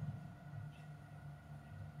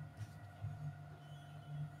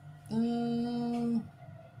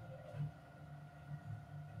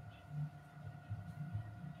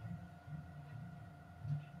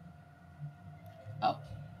 Oh,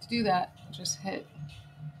 to do that, just hit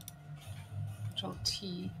Control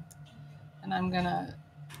T, and I'm gonna,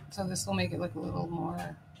 so this will make it look a little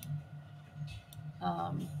more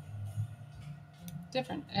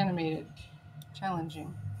different, animated,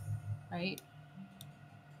 challenging, right?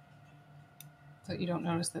 So you don't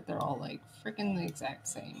notice that they're all like freaking the exact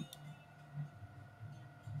same.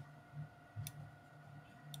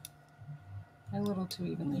 They're a little too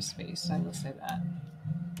evenly spaced, I will say that.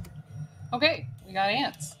 Okay, we got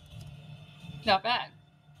ants. Not bad.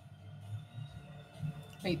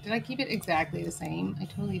 Wait, did I keep it exactly the same? I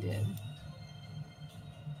totally did.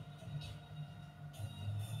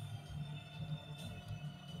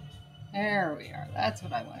 There we are. That's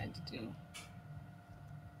what I wanted to do.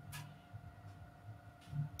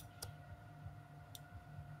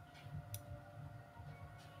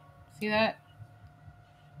 See that?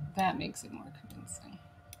 That makes it more convincing.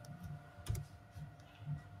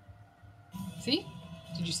 See?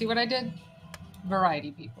 Did you see what I did?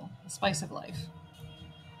 Variety, people. The spice of life.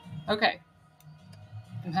 Okay.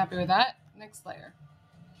 I'm happy with that. Next layer.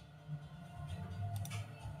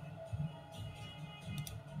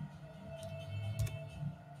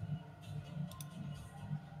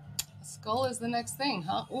 The skull is the next thing,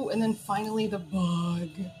 huh? Oh, and then finally the bug.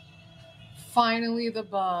 Finally the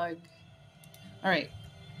bug. All right.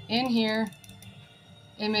 In here,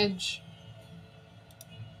 image,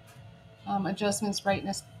 adjustments,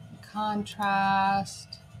 brightness,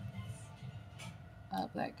 contrast.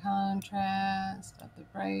 Up that contrast, up the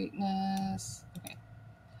brightness. Okay.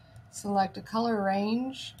 Select a color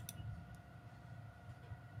range.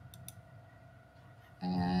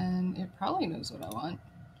 And it probably knows what I want.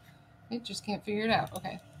 It just can't figure it out.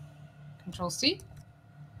 Okay. Control C.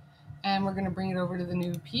 And we're going to bring it over to the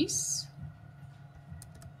new piece.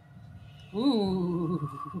 Ooh,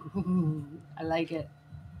 I like it.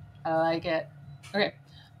 I like it. Okay.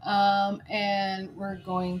 And we're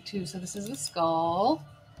going to, so this is the skull.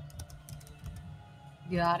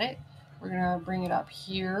 Got it. We're going to bring it up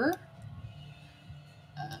here.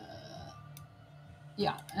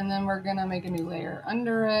 Yeah, and then we're going to make a new layer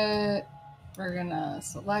under it. We're going to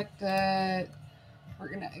select it. We're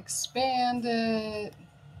going to expand it.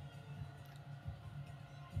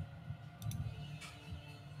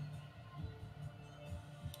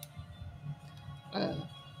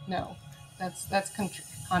 No, that's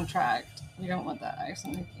contract. We don't want that. I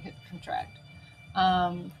accidentally hit contract.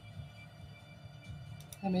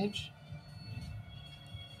 image.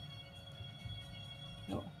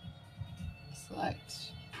 No.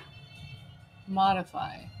 Select.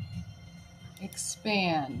 Modify.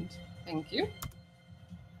 Expand. Thank you.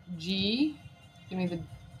 G. Give me the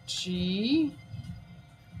G.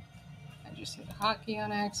 I just hit the hotkey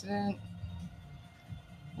on accident.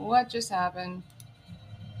 What just happened?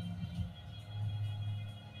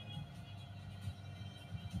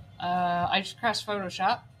 I just crashed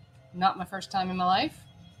Photoshop. Not my first time in my life.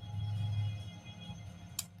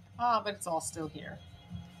 But it's all still here.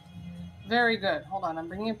 Very good. Hold on, I'm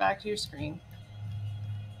bringing it back to your screen.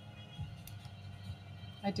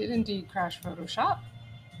 I did indeed crash Photoshop.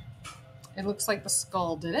 It looks like the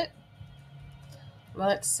skull did it.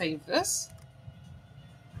 Let's save this.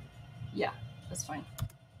 Yeah, that's fine.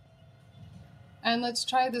 And let's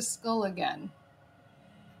try the skull again.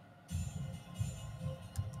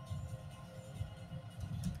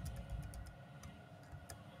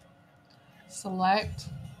 Select.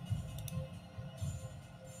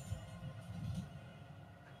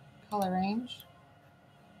 Color range.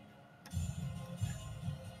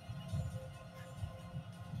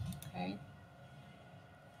 Okay.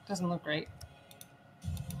 Doesn't look great.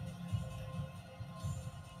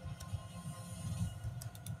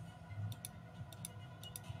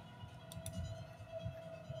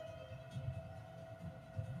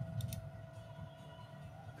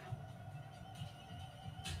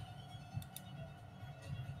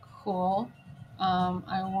 Cool.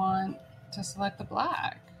 I want to select the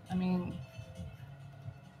black. I mean,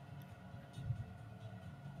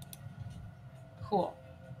 cool.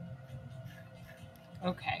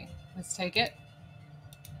 Okay, let's take it.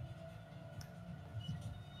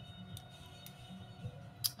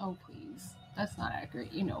 Oh, please. That's not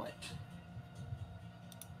accurate. You know it.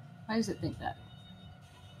 Why does it think that?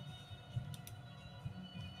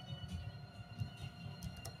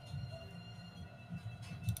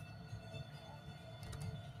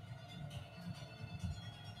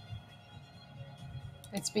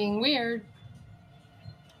 It's being weird.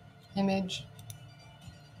 Image.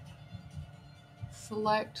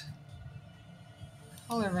 Select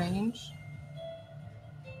color range.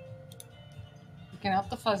 Picking out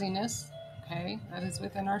the fuzziness. Okay, that is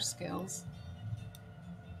within our skills.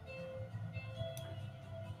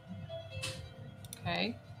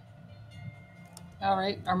 Okay. All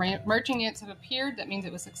right, our merging ants have appeared. That means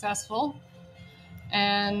it was successful.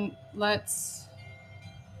 And let's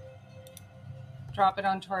drop it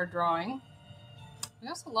onto our drawing. We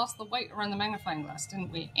also lost the white around the magnifying glass,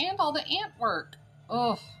 didn't we? And all the ant work.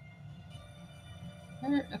 Oh.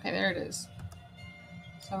 Okay, there it is.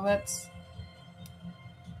 So let's...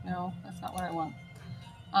 No, that's not what I want.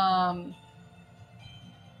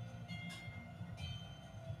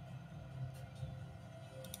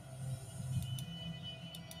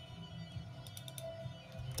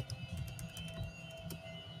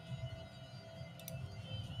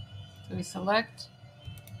 So we select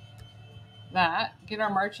that, get our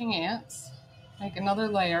marching ants, make another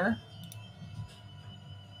layer,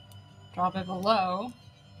 drop it below,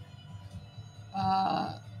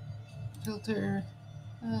 filter,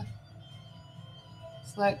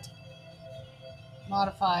 select,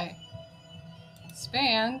 modify,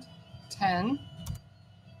 expand, 10,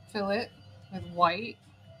 fill it with white,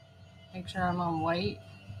 make sure I'm on white,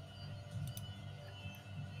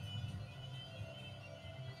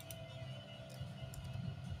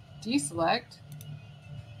 deselect,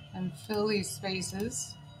 and fill these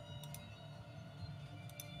spaces.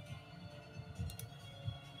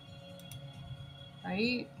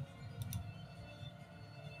 Right?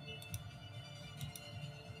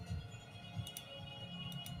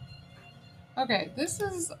 Okay,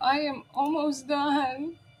 I am almost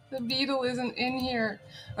done. The beetle isn't in here.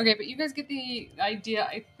 Okay, but you guys get the idea,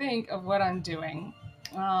 I think, of what I'm doing.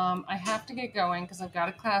 I have to get going because I've got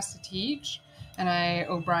a class to teach and I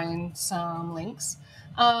owe Brian some links.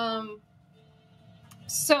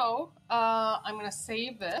 So I'm going to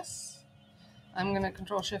save this. I'm going to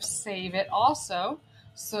Control-Shift save it also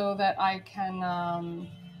so that I can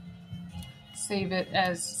save it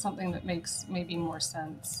as something that makes maybe more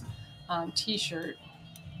sense. T-shirt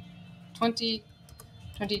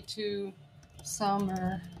 2022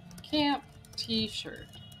 summer camp t-shirt.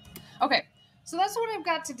 Okay, so that's what I've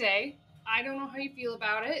got today. I don't know how you feel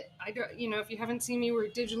about it. I don't, if you haven't seen me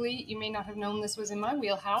work digitally, you may not have known this was in my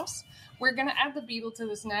wheelhouse. We're gonna add the beetle to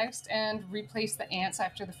this next and replace the ants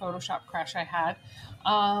after the Photoshop crash I had.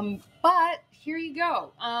 But here you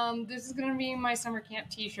go. This is gonna be my summer camp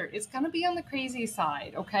t-shirt. It's gonna be on the crazy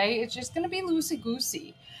side, okay? It's just gonna be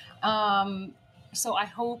loosey-goosey. So I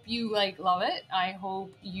hope you like love it. I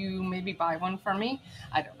hope you maybe buy one from me.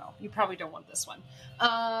 I don't know. You probably don't want this one.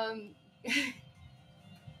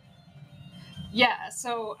 Yeah,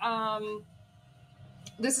 so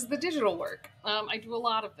this is the digital work. I do a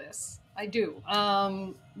lot of this. I do.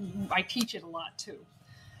 I teach it a lot too.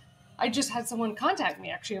 I just had someone contact me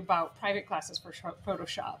actually about private classes for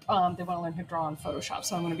Photoshop. They want to learn how to draw in Photoshop,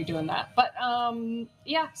 so I'm going to be doing that. But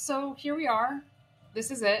yeah, so here we are.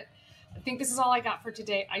 This is it. I think this is all I got for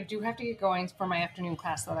today. I do have to get going for my afternoon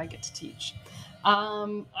class that I get to teach.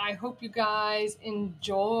 I hope you guys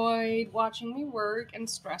enjoyed watching me work and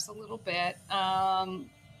stress a little bit.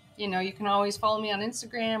 You know, you can always follow me on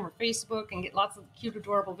Instagram or Facebook and get lots of cute,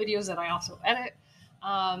 adorable videos that I also edit.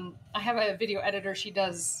 I have a video editor. She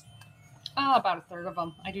does about a third of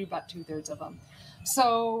them. I do about 2/3 of them.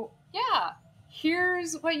 So yeah,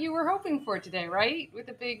 here's what you were hoping for today, right? With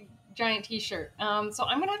a big giant t-shirt. So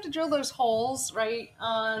I'm gonna have to drill those holes right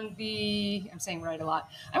on the, I'm saying right a lot.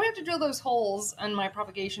 I'm gonna have to drill those holes on my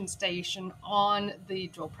propagation station on the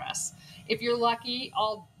drill press. If you're lucky,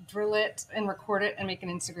 I'll drill it and record it and make an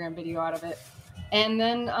Instagram video out of it. And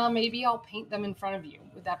then maybe I'll paint them in front of you.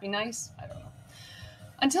 Would that be nice? I don't know.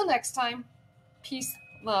 Until next time, peace,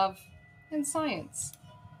 love, and science.